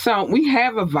 So we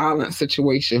have a violent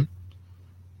situation.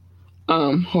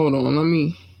 Hold on, let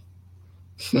me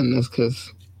send this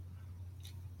because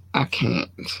I can't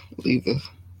leave this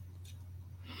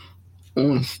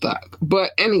on stock.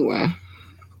 But anyway,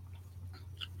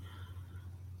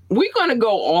 we're going to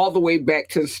go all the way back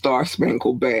to the Star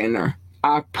Spangled Banner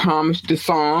I promised the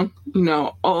song,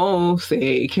 oh,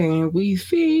 say, can we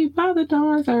see by the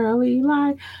dawn's early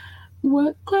light?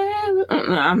 What glad?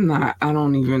 I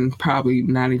don't even, probably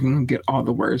not even gonna get all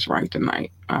the words right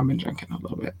tonight. I've been drinking a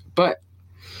little bit. But,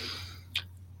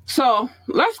 so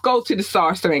let's go to the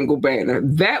Star Spangled Banner.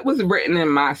 That was written in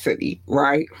my city,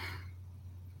 right?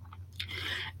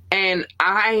 And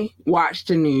I watch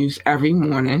the news every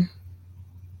morning.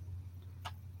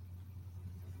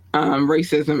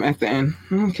 Racism at the end.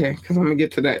 Okay, because I'm going to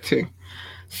get to that too.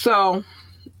 So,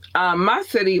 my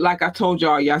city, like I told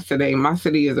y'all yesterday, my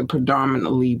city is a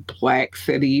predominantly black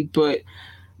city, but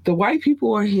the white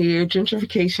people are here.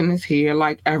 Gentrification is here,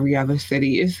 like every other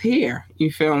city is here.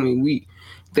 You feel me?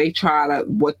 They try to,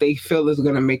 what they feel is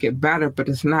going to make it better, but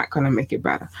it's not going to make it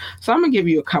better. So I'm going to give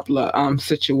you a couple of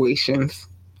situations.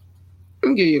 Let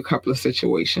me give you a couple of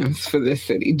situations for this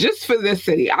city. Just for this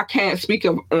city. I can't speak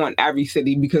on every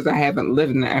city because I haven't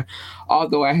lived there,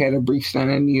 although I had a brief stint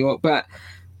in New York. But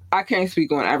I can't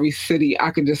speak on every city.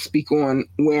 I can just speak on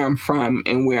where I'm from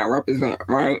and where I represent,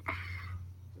 right?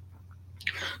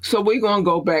 So we're going to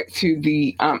go back to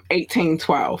the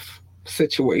 1812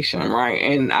 situation, right?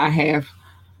 And I have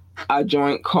a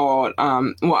joint called,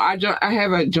 I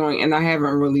have a joint and I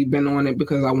haven't really been on it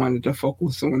because I wanted to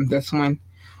focus on this one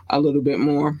a little bit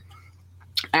more.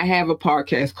 I have a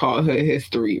podcast called Hood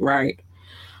History, right?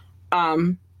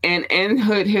 And in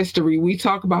Hood History, we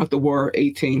talk about the war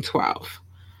 1812.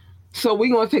 So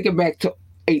we're going to take it back to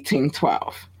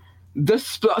 1812. The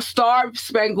Star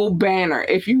Spangled Banner,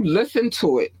 if you listen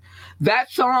to it, that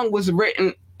song was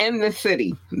written in the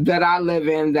city that I live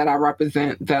in, that I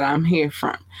represent, that I'm here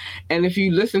from. And if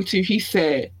you listen to, he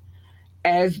said,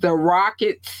 as the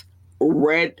rockets'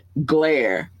 red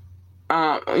glare,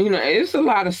 it's a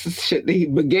lot of shit that he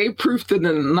gave proof to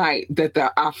the night that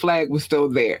our flag was still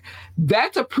there.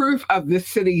 That's a proof of the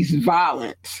city's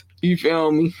violence. You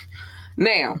feel me?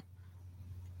 Now,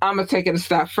 I'm going to take it a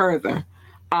step further.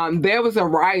 There was a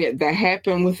riot that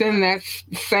happened within that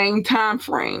same time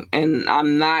frame, and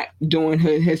I'm not doing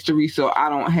Hood History, so I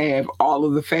don't have all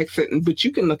of the facts written, but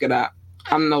you can look it up.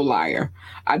 I'm no liar.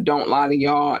 I don't lie to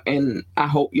y'all, and I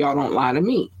hope y'all don't lie to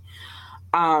me.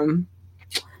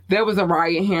 There was a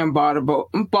riot here in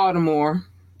Baltimore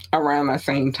around that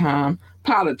same time.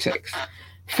 Politics.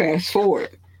 Fast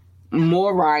forward.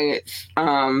 More riots.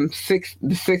 The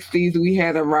 60s, we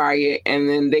had a riot, and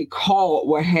then they called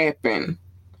what happened.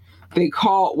 With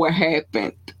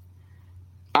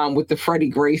the Freddie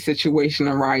Gray situation,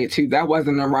 a riot too. That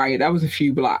wasn't a riot. That was a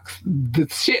few blocks. The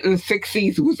shit in the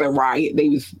 60s was a riot. They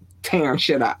was tearing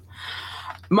shit up.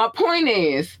 My point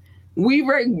is, we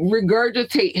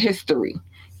regurgitate history.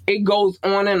 It goes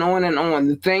on and on and on.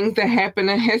 The things that happen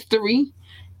in history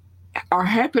are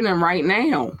happening right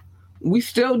now. We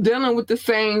still dealing with the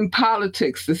same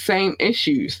politics, the same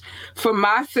issues. For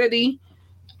my city,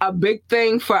 a big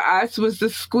thing for us was the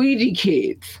squeegee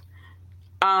kids.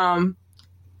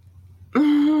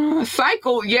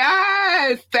 Cycle,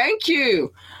 yes, thank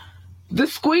you. The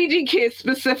squeegee kids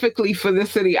specifically for the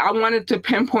city, I wanted to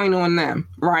pinpoint on them,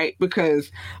 right?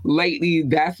 Because lately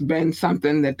that's been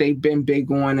something that they've been big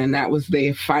on, and that was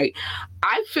their fight.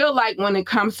 I feel like when it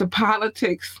comes to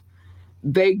politics,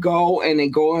 they go in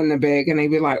the bag and they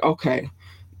be like, okay,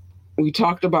 we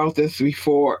talked about this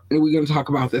before, and we're going to talk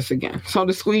about this again. So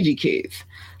the squeegee kids,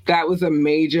 that was a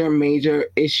major, major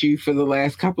issue for the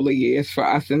last couple of years for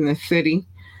us in the city.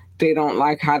 They don't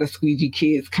like how the squeegee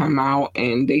kids come out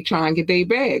and they try and get their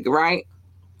bag, right?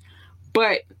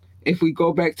 But if we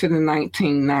go back to the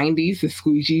 1990s, the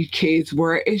squeegee kids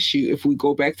were an issue. If we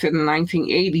go back to the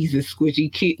 1980s, the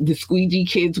squeegee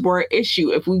kids were an issue.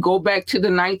 If we go back to the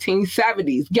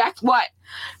 1970s, guess what?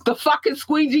 The fucking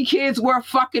squeegee kids were a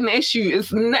fucking issue.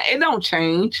 It don't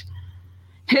change.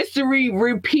 History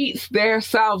repeats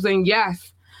themselves, and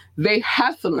yes, they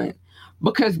hustling.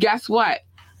 Because guess what?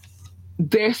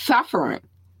 They're suffering.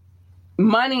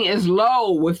 Money is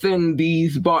low within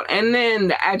these bars. And then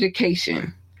the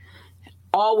education.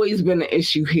 Always been an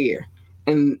issue here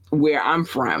and where I'm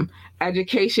from.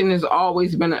 Education has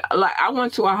always been I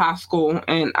went to a high school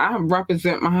and I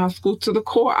represent my high school to the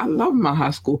core. I love my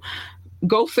high school.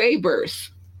 Go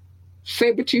Sabres.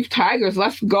 Saber-tooth Tigers.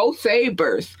 Let's go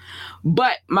Sabres.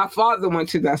 But my father went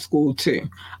to that school too.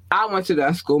 I went to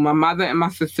that school. My mother and my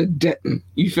sister didn't.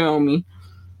 You feel me?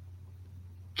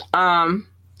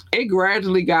 It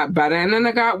gradually got better and then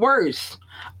it got worse.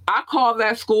 I call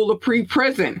that school a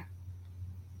pre-prison.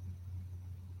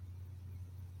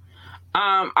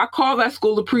 I call that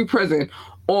school a pre-prison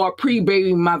or a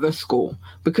pre-baby mother school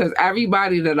because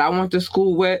everybody that I went to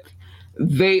school with,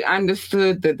 they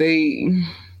understood that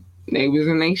They was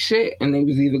in their shit, and they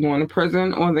was either going to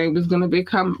prison or they was going to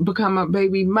become a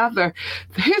baby mother.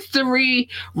 History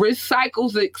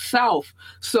recycles itself.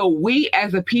 So we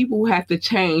as a people have to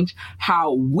change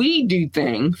how we do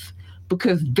things,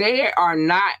 because they are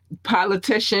not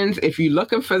politicians. If you're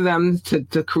looking for them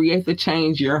to create the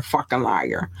change, you're a fucking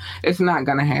liar. It's not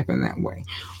going to happen that way.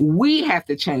 We have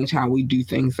to change how we do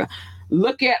things.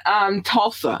 Look at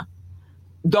Tulsa.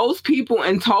 Those people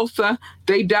in Tulsa,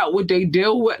 they dealt with,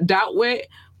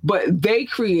 but they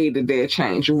created their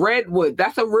change. Redwood,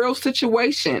 that's a real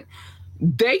situation.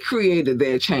 They created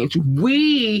their change.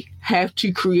 We have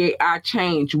to create our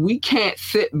change. We can't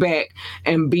sit back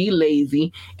and be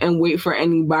lazy and wait for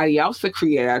anybody else to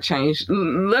create our change.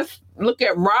 Let's look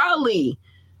at Raleigh,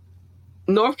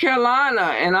 North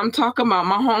Carolina, and I'm talking about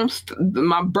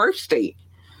my birth state.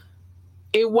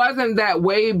 It wasn't that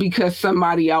way because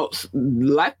somebody else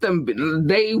let them.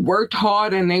 They worked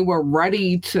hard and they were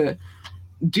ready to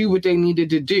do what they needed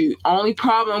to do. Only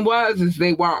problem is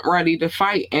they weren't ready to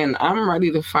fight, and I'm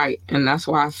ready to fight. And that's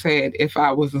why I said if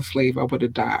I was a slave, I would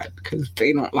have died, because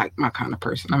they don't like my kind of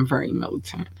person. I'm very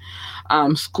militant.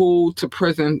 School to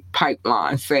prison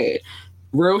pipeline said,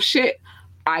 real shit.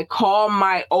 I call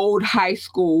my old high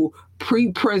school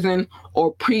pre-prison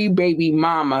or pre-baby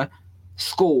mama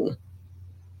school.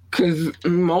 Because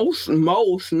most,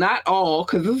 not all,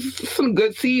 because there's some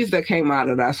good seeds that came out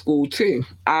of that school too.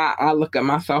 I look at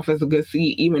myself as a good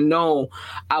seed, even though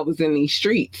I was in these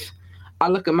streets. I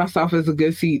look at myself as a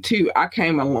good seed too. I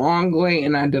came a long way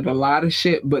and I did a lot of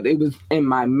shit, but it was in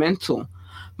my mental,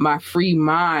 my free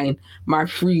mind, my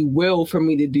free will for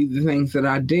me to do the things that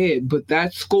I did. But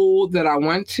that school that I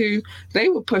went to, they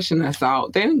were pushing us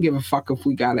out. They didn't give a fuck if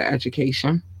we got an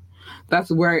education. That's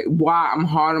why I'm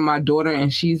hard on my daughter,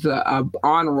 and she's a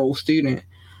honor roll student.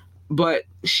 But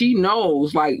she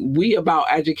knows, like, we about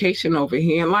education over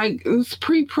here. Like, it's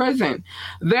pre-prison.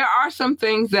 There are some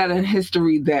things that in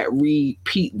history that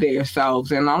repeat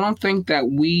themselves, and I don't think that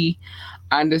we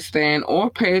understand or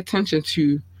pay attention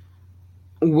to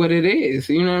what it is.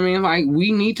 You know what I mean? Like,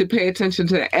 we need to pay attention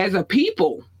to, as a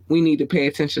people, we need to pay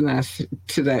attention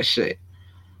to that shit.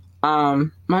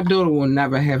 My daughter will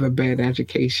never have a bad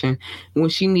education. When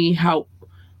she need help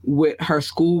with her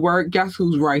schoolwork, guess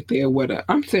who's right there with her?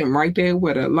 I'm sitting right there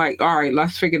with her. Like, all right,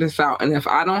 let's figure this out. And if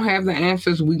I don't have the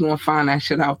answers, we gonna find that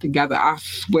shit out together. I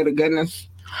swear to goodness,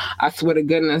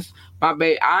 my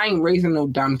baby, I ain't raising no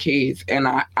dumb kids. And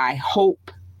I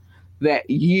hope that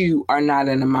you are not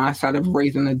in the mindset of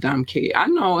raising a dumb kid. I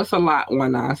know it's a lot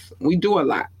on us. We do a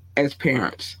lot as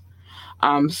parents.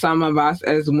 Some of us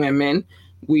as women,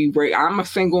 I'm a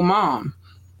single mom.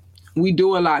 We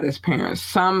do a lot as parents.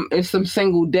 Some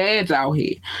single dads out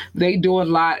here. They do a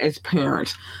lot as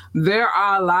parents. There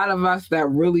are a lot of us that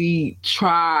really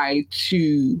try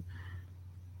to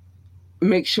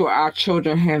make sure our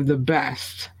children have the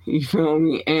best. You feel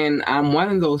me? And I'm one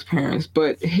of those parents.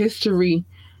 But history,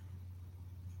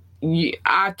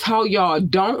 I tell y'all,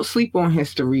 don't sleep on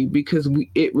history, because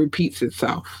it repeats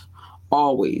itself.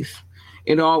 Always.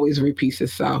 It always repeats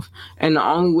itself. And the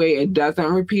only way it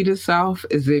doesn't repeat itself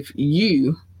is if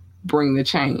you bring the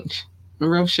change.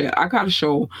 Real shit. I gotta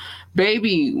show,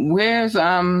 baby, where's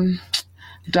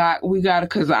Doc? We gotta,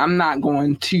 because I'm not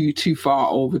going too far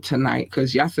over tonight,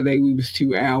 because yesterday we was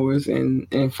 2 hours and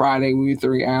Friday we were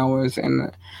 3 hours,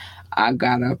 and I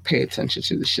gotta pay attention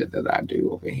to the shit that I do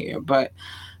over here. But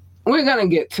we're gonna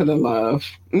get to the love.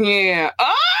 Yeah.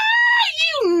 Oh,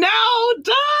 you know,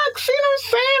 Doug, see what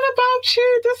I'm saying about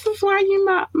you? This is why you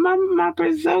my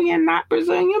Brazilian, not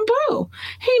Brazilian boo.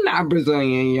 He not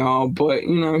Brazilian, y'all, but,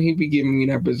 you know, he be giving me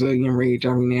that Brazilian rage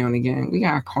every now and again. We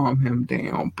gotta calm him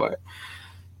down, but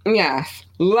yes,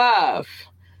 love.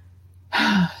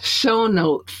 Show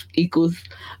notes equals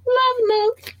love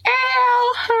notes.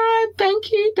 L, hi,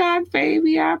 thank you, Doc,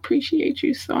 baby. I appreciate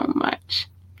you so much.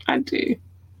 I do.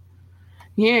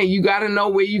 Yeah, you got to know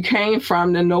where you came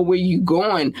from to know where you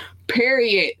going.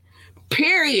 Period.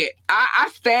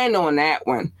 I stand on that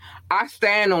one. I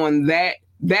stand on that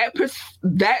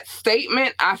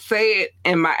statement. I say it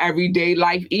in my everyday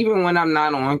life, even when I'm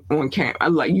not on camp.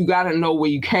 You got to know where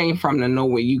you came from to know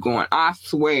where you going. I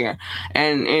swear.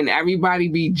 And everybody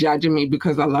be judging me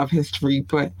because I love history,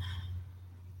 but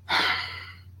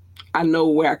I know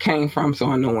where I came from, so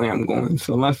I know where I'm going.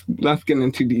 So let's get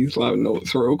into these love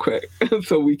notes real quick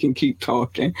so we can keep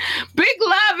talking. Big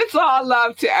love. It's all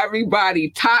love to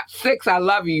everybody. Top 6, I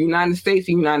love you. United States,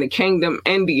 United Kingdom,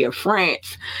 India,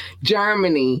 France,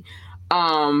 Germany,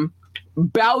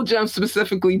 Belgium,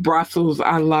 specifically Brussels.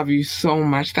 I love you so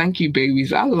much. Thank you,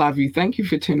 babies. I love you. Thank you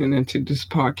for tuning into this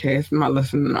podcast, my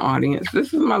listening audience.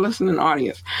 This is my listening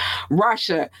audience.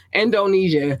 Russia,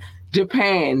 Indonesia,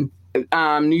 Japan,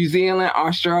 New Zealand,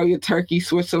 Australia, Turkey,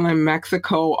 Switzerland,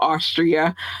 Mexico,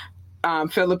 Austria,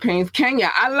 Philippines,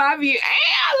 Kenya. I love you.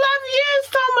 I love you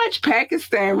so much.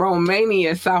 Pakistan,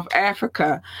 Romania, South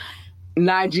Africa,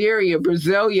 Nigeria,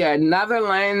 Brasilia,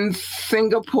 Netherlands,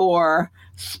 Singapore,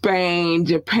 Spain,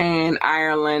 Japan,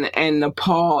 Ireland, and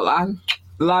Nepal. I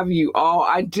love you all.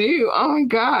 I do. Oh my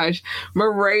gosh.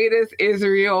 Mauritius,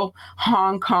 Israel,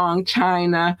 Hong Kong,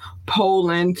 China,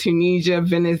 Poland, Tunisia,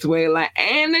 Venezuela,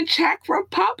 and the Czech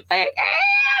Republic.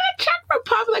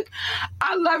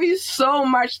 I love you so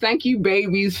much. Thank you,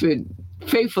 babies, for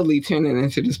faithfully tuning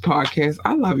into this podcast.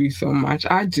 I love you so much.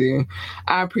 I do.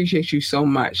 I appreciate you so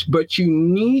much. But you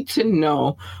need to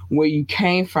know where you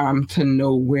came from to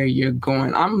know where you're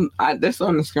going. That's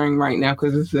on the screen right now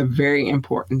because it's a very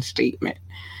important statement.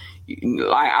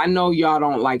 I know y'all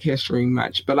don't like history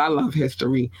much, but I love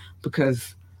history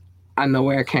because I know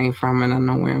where I came from and I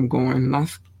know where I'm going.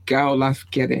 Let's go. Let's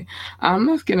get it.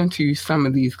 Let's get into some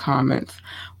of these comments.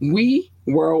 We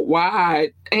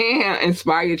worldwide and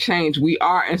inspire change. We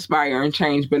are inspiring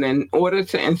change, but in order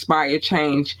to inspire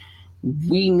change,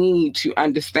 we need to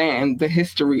understand the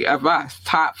history of us.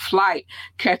 Top Flight,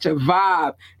 Catch a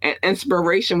Vibe, and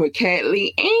Inspiration with Cat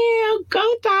Lee. And go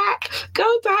Dot.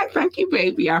 Thank you,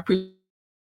 baby. I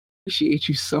appreciate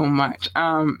you so much.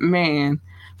 Man,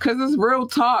 because it's real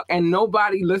talk and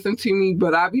nobody listen to me,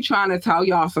 but I be trying to tell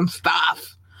y'all some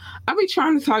stuff. It's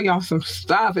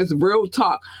real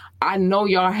talk. I know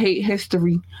y'all hate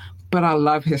history, but I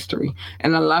love history.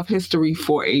 And I love history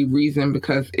for a reason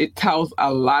because it tells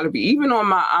a lot of, even on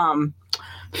my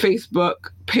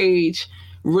Facebook page,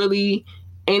 really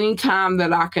anytime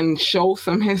that I can show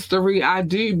some history, I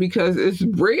do because it's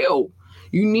real.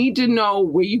 You need to know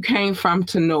where you came from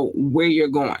to know where you're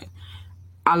going.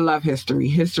 I love history.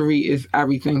 History is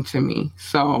everything to me.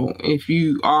 So if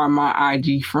you are my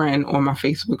IG friend or my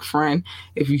Facebook friend,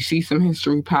 if you see some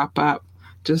history pop up,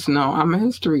 just know I'm a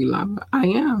history lover. I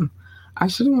am. I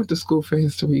should have went to school for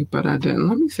history, but I didn't.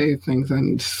 Let me say the things I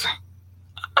need to say.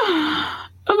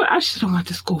 I should have went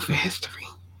to school for history.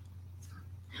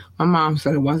 My mom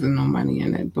said there wasn't no money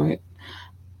in it, but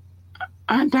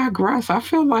I digress. I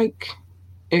feel like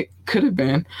it could have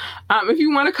been. If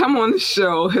you want to come on the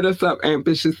show, hit us up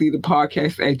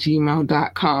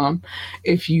ambitiouslythepodcast@gmail.com.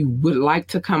 If you would like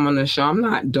to come on the show, I'm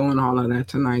not doing all of that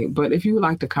tonight, but if you would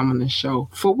like to come on the show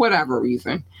for whatever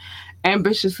reason,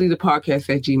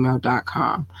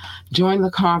 ambitiouslythepodcast@gmail.com. Join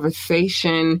the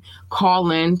conversation.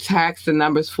 Call in, text. The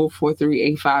number is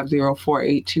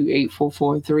 443-850-4828,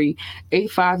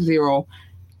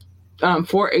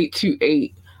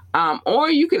 443-850-4828. Or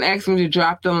you can ask me to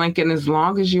drop the link, and as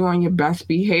long as you're on your best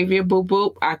behavior, boop,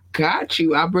 boop, I got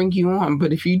you. I'll bring you on.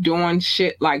 But if you're doing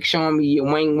shit like showing me your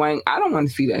wing, I don't want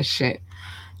to see that shit.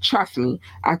 Trust me,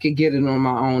 I could get it on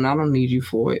my own. I don't need you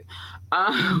for it.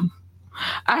 I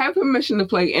have permission to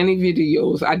play any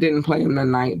videos. I didn't play them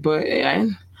tonight, but I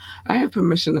have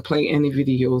permission to play any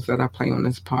videos that I play on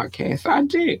this podcast. I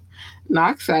do.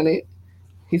 Knox said it.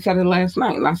 He said it last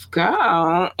night. Let's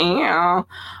go. Yeah.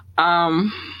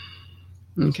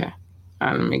 Okay.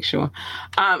 I'll make sure.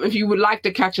 If you would like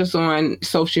to catch us on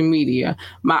social media,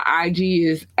 my IG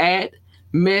is at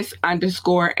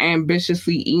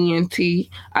Miss_ambitiously_ENT.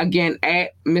 Again,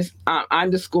 at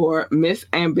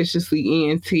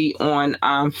Miss_Miss_ambitiously_ENT on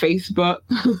Facebook.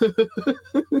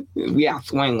 Yeah,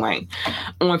 swing.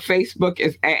 On Facebook,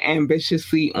 it's at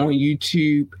Ambitiously. On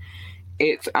YouTube,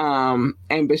 it's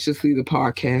Ambitiously the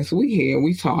podcast. We here,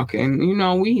 we talking. You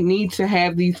know, we need to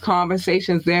have these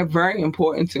conversations. They're very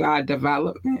important to our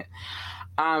development.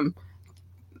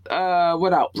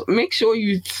 What else? Make sure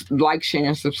you like, share,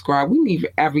 and subscribe. We need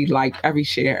every like, every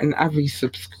share, and every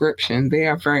subscription. They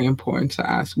are very important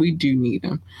to us. We do need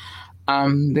them.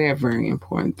 They're very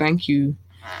important. Thank you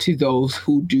to those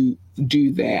who do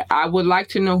that. I would like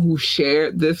to know who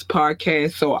shared this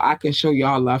podcast so I can show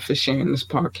y'all love for sharing this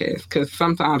podcast, because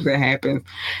sometimes it happens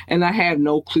and I have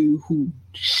no clue who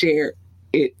shared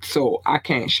it, so I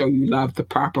can't show you love the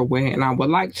proper way, and I would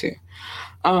like to.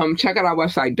 Check out our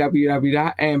website,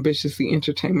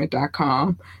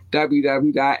 www.ambitiouslyentertainment.com,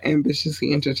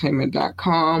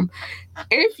 www.ambitiouslyentertainment.com.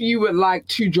 If you would like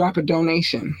to drop a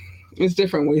donation, there's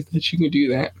different ways that you can do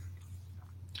that.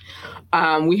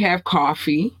 We have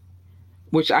coffee,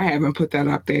 which I haven't put that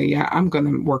up there yet. I'm going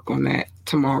to work on that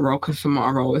tomorrow because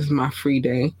tomorrow is my free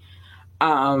day.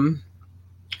 I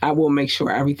will make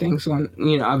sure everything's on,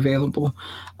 available.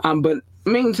 But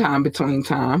meantime, between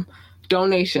time,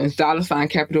 Donations, $,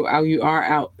 capital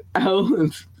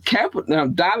capital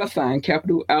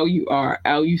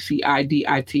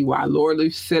 $LUCIDITY, Lore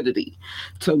Lucidity,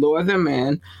 to lure them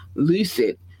in,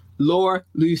 lucid, lore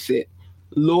lucid,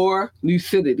 lore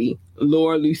lucidity,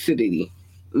 lore lucidity,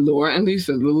 lore and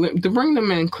lucid, to bring them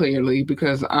in clearly,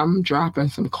 because I'm dropping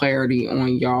some clarity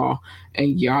on y'all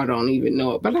and y'all don't even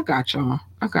know it, but I got y'all.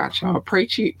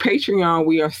 Patreon,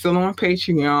 we are still on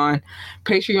Patreon.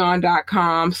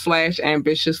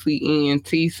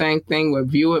 Patreon.com/ambitiouslyent. Same thing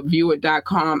with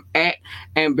viewit.com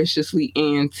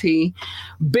 @ambitiouslyent.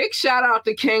 Big shout out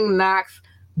to King Knox.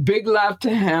 Big love to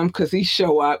him, because he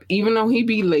show up, even though he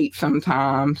be late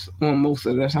sometimes, or most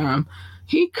of the time.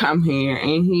 He come here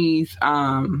and he's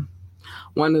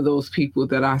one of those people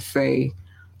that I say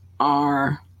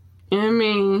are, I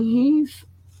mean,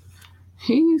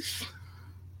 he's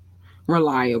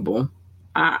reliable.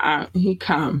 He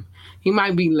come. He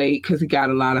might be late because he got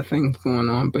a lot of things going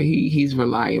on, but he's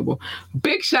reliable.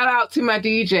 Big shout out to my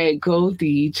DJ. Go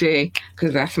DJ,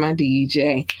 because that's my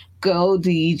DJ. Go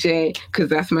DJ, because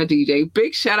that's my DJ.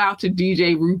 Big shout out to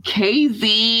DJ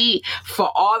Rukazy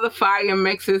for all the fire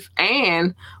mixes,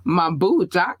 and my boo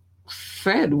Doc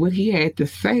said what he had to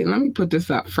say. Let me put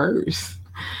this up first.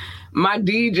 My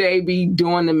DJ be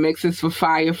doing the mixes for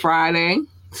Fire Friday.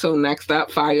 So next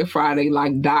up, Fire Friday,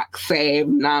 like Doc Sav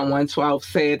 9112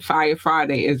 said, Fire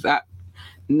Friday is up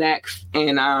next,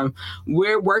 and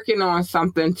we're working on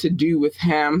something to do with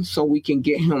him so we can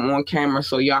get him on camera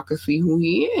so y'all can see who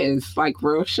he is, like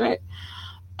real shit.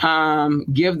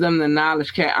 Give them the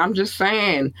knowledge, cat. I'm just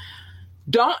saying,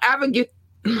 don't ever get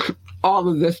all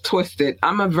of this twisted.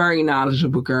 I'm a very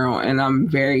knowledgeable girl, and I'm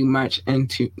very much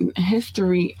into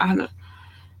history.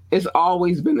 It's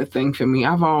always been a thing for me.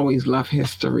 I've always loved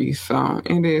history, so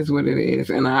it is what it is.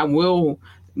 And I will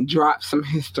drop some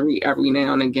history every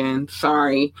now and again.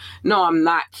 Sorry. No, I'm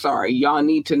not sorry. Y'all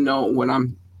need to know what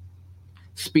I'm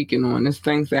speaking on. There's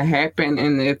things that happen,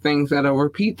 and there are things that'll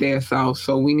repeat themselves,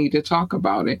 so we need to talk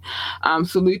about it.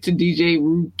 Salute to DJ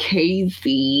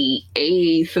Rukazy.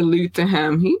 Hey, salute to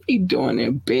him. He be doing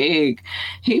it big.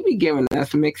 He be giving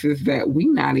us mixes that we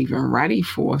not even ready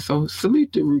for, so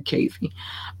salute to Rukazy.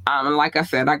 Like I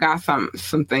said, I got some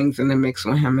things in the mix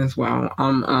with him as well.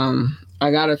 I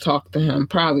gotta talk to him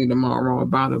probably tomorrow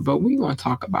about it, but we gonna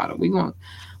talk about it. We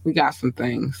got some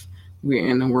things we're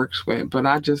in the works with, but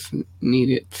I just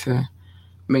needed to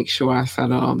make sure I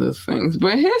said all those things.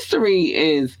 But history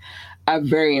is a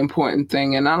very important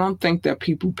thing, and I don't think that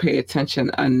people pay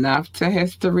attention enough to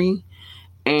history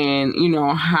and, you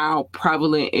know, how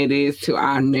prevalent it is to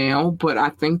our now, but I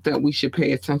think that we should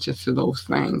pay attention to those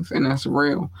things, and that's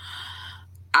real.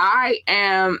 I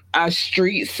am a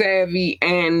street savvy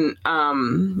and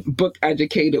book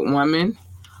educated woman.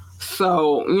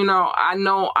 So, you know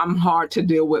I'm hard to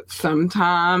deal with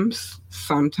sometimes,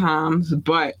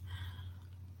 but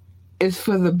it's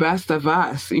for the best of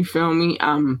us. You feel me?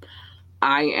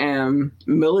 I am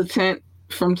militant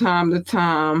from time to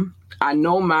time. I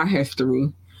know my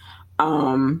history,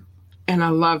 and I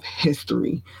love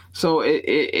history. So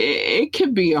it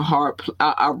could be a hard,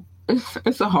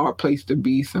 it's a hard place to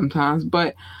be sometimes,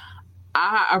 but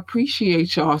I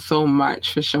appreciate y'all so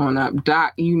much for showing up.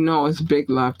 Doc, it's big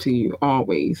love to you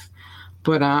always.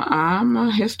 But I'm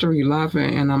a history lover,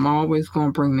 and I'm always going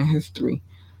to bring the history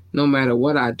no matter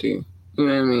what I do. You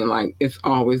know what I mean? Like, it's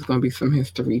always going to be some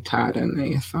history tied in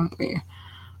there somewhere.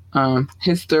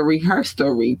 History, her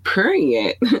story,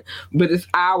 period. But it's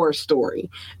our story.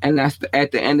 And that's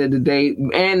at the end of the day.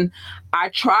 And I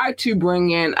try to bring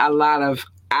in a lot of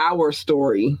our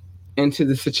story into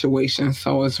the situation,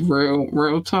 so it's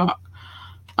real talk.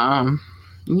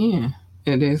 Yeah,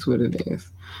 it is what it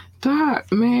is. Doc,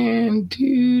 man,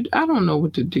 dude, I don't know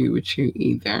what to do with you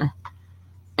either.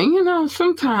 And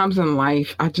sometimes in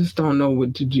life, I just don't know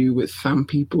what to do with some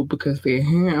people because they're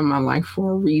here in my life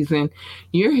for a reason.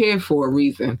 You're here for a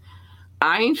reason.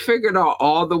 I ain't figured out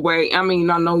all the way. I mean,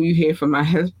 I know you're here for my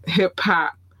hip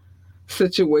hop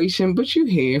situation, but you're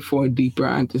here for a deeper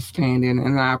understanding,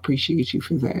 and I appreciate you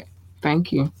for that.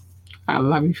 Thank you. I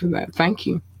love you for that. Thank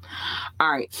you.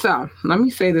 All right, so let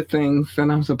me say the things that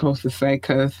I'm supposed to say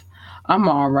because I'm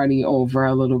already over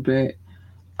a little bit.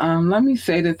 Let me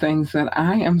say the things that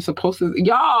I am supposed to.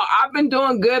 Y'all, I've been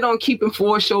doing good on keeping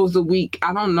 4 shows a week.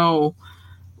 I don't know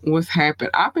what's happened.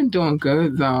 I've been doing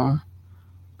good, though.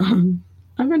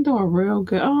 I've been doing real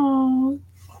good. Oh,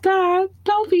 Dad,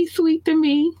 don't be sweet to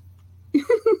me.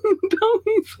 Don't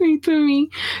be sweet to me.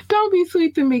 Don't be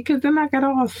sweet to me, because then I get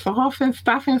all soft and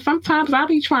stuff, and sometimes I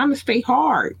be trying to stay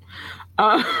hard.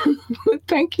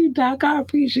 Thank you, Doc. I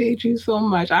appreciate you so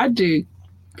much. I do.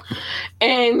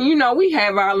 And, we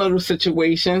have our little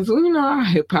situations, our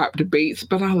hip hop debates,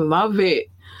 but I love it.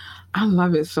 I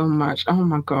love it so much. Oh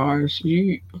my gosh.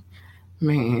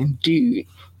 Man, dude,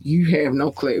 you have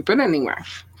no clue. But anyway,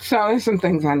 so there's some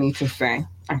things I need to say.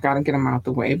 I got to get them out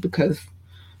the way because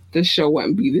this show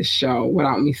wouldn't be this show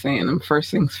without me saying them.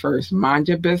 First things first, mind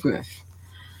your business.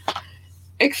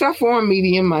 Except for on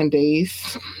Media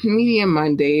Mondays. Media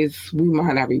Mondays, we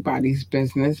mind everybody's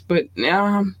business. But, we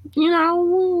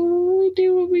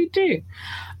do what we do.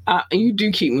 You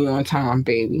do keep me on time,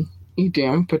 baby. You do.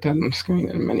 I'm going to put that on the screen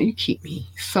in a minute. You keep me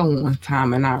so on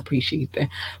time, and I appreciate that.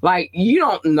 Like, you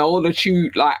don't know that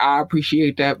I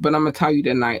appreciate that, but I'm going to tell you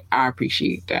tonight, I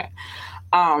appreciate that.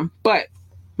 But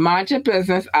mind your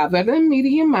business other than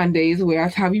Media Mondays, where I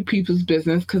tell you people's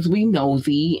business because we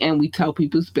nosy and we tell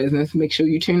people's business. Make sure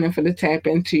you tune in for the Tap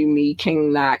Into Me,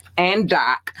 King Knock, and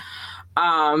Doc.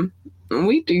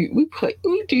 We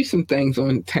do some things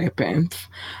on Tap Ins.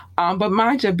 But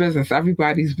mind your business.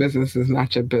 Everybody's business is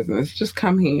not your business. Just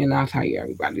come here and I'll tell you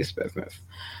everybody's business.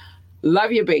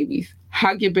 Love your babies.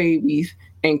 Hug your babies.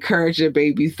 Encourage your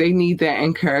babies. They need that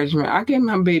encouragement. I gave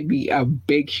my baby a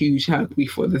big, huge hug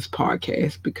before this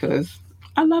podcast because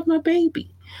I love my baby.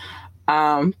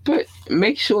 But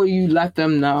make sure you let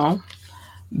them know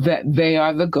that they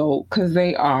are the GOAT because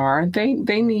they are. They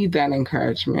need that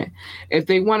encouragement. If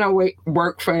they want to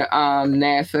work for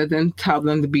NASA, then tell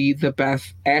them to be the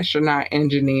best astronaut,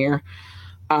 engineer,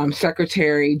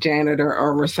 secretary, janitor,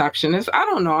 or receptionist. I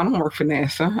don't know. I don't work for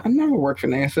NASA. I've never worked for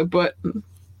NASA, but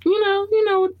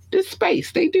it's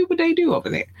space. They do what they do over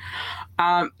there.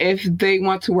 If they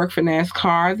want to work for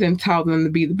NASCAR, then tell them to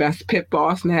be the best pit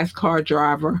boss, NASCAR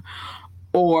driver,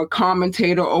 or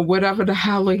commentator, or whatever the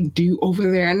hell they do over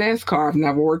there in NASCAR. I've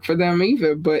never worked for them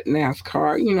either, but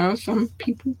NASCAR, some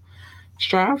people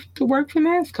strive to work for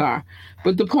NASCAR.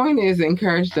 But the point is,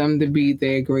 encourage them to be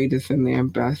their greatest and their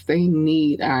best. They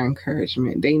need our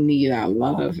encouragement. They need our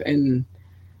love. And,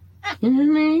 you know what I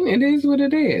mean? It is what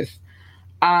it is.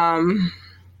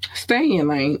 Stay in your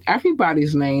lane.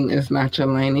 Everybody's lane is not your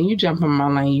lane. And you jump in my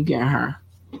lane, you get her.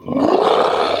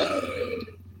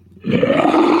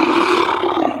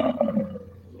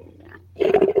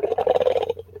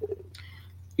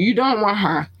 You don't want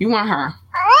her. You want her.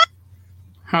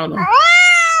 Hold on.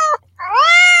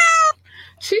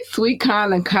 She's sweet,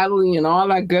 kind, and cuddly and all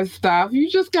that good stuff. You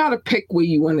just got to pick where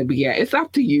you want to be at. It's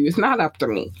up to you. It's not up to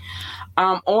me.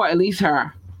 Or at least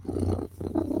her.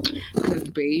 Because,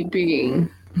 baby,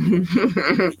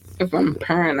 if I'm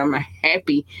purring, I'm a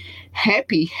happy,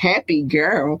 happy, happy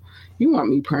girl. You want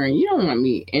me purring. You don't want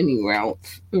me anywhere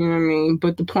else. You know what I mean?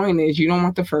 But the point is, you don't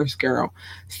want the first girl.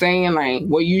 Stay in lane.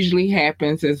 What usually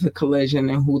happens is a collision,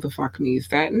 and who the fuck needs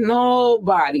that?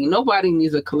 Nobody. Nobody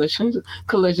needs a collision.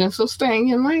 So stay in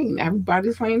your lane.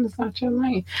 Everybody's lane is not your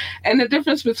lane. And the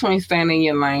difference between staying in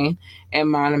your lane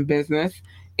and minding business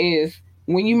is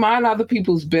when you mind other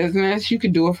people's business, you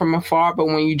can do it from afar. But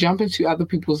when you jump into other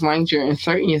people's lanes, you're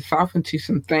inserting yourself into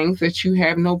some things that you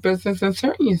have no business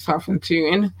inserting yourself into.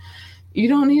 And you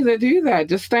don't need to do that.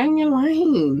 Just stay in your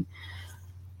lane.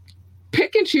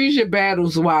 Pick and choose your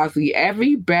battles wisely.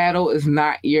 Every battle is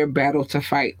not your battle to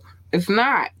fight. It's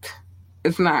not.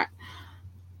 It's not.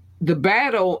 The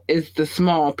battle is the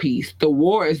small piece. The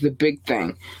war is the big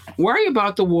thing. Worry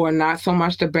about the war, not so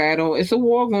much the battle. It's a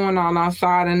war going on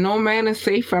outside and no man is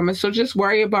safe from it. So just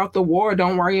worry about the war.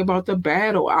 Don't worry about the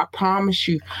battle. I promise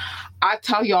you. I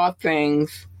tell y'all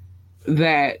things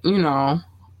that,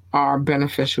 are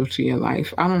beneficial to your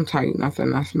life. I don't tell you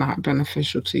nothing that's not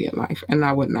beneficial to your life. And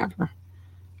I would never.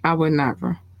 I would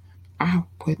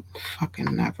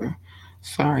fucking never.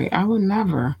 Sorry, I would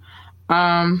never.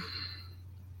 I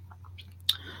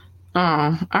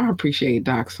appreciate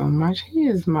Doc so much. He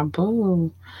is my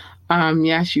boo.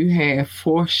 Yes, you have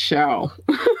for sure.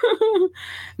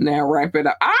 Now wrap it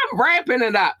up. I'm wrapping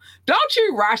it up. Don't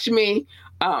you rush me.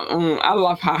 I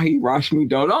love how he rushed me,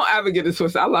 though. Don't ever get it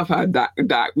twisted. I love how Doc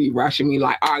be rushing me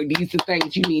like, all right, these are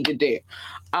things you need to do.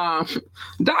 Doc,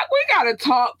 we got to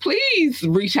talk. Please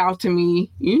reach out to me.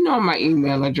 You know my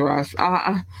email address.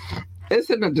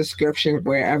 It's in the description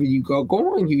wherever you go. Go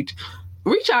on YouTube.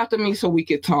 Reach out to me so we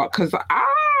could talk because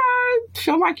I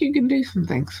feel like you can do some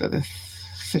things for this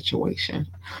situation.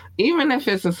 Even if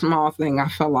it's a small thing, I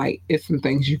feel like it's some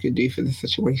things you could do for the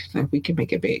situation and we can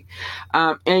make it big.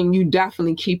 And you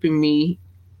definitely keeping you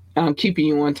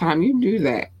on time. You do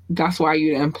that. That's why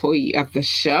you're the employee of the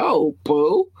show,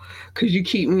 boo. Because you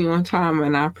keep me on time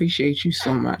and I appreciate you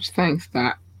so much. Thanks,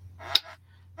 Doc.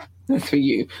 That's for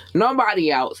you.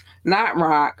 Nobody else. Not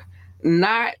Rock.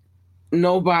 Not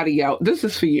nobody else. This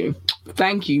is for you.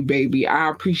 Thank you, baby. I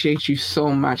appreciate you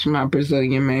so much, my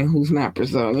Brazilian man who's not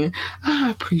Brazilian. I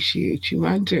appreciate you.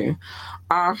 I do.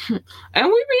 And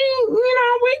we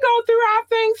go through our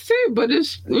things too, but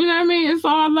it's, you know what I mean? It's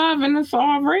all love and it's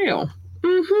all real.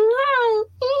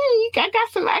 I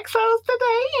got some exos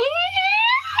today.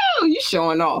 You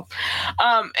showing off.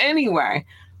 Anyway,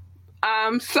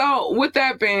 so with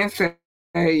that being said,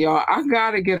 y'all, I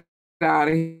gotta get out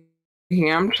of here.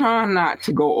 I'm trying not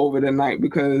to go over the night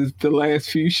because the last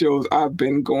few shows I've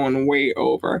been going way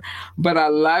over. But I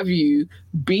love you.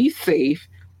 Be safe.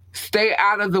 Stay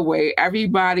out of the way.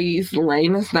 Everybody's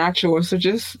lane is not yours, so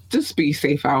just be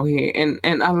safe out here. And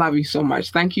I love you so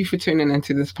much. Thank you for tuning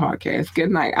into this podcast.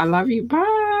 Good night. I love you. Bye.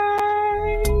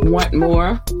 Want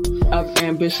more of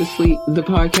Ambitiously the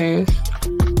podcast?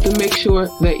 Then make sure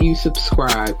that you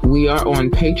subscribe. We are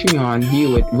on Patreon.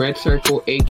 View it. Red Circle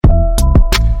 8.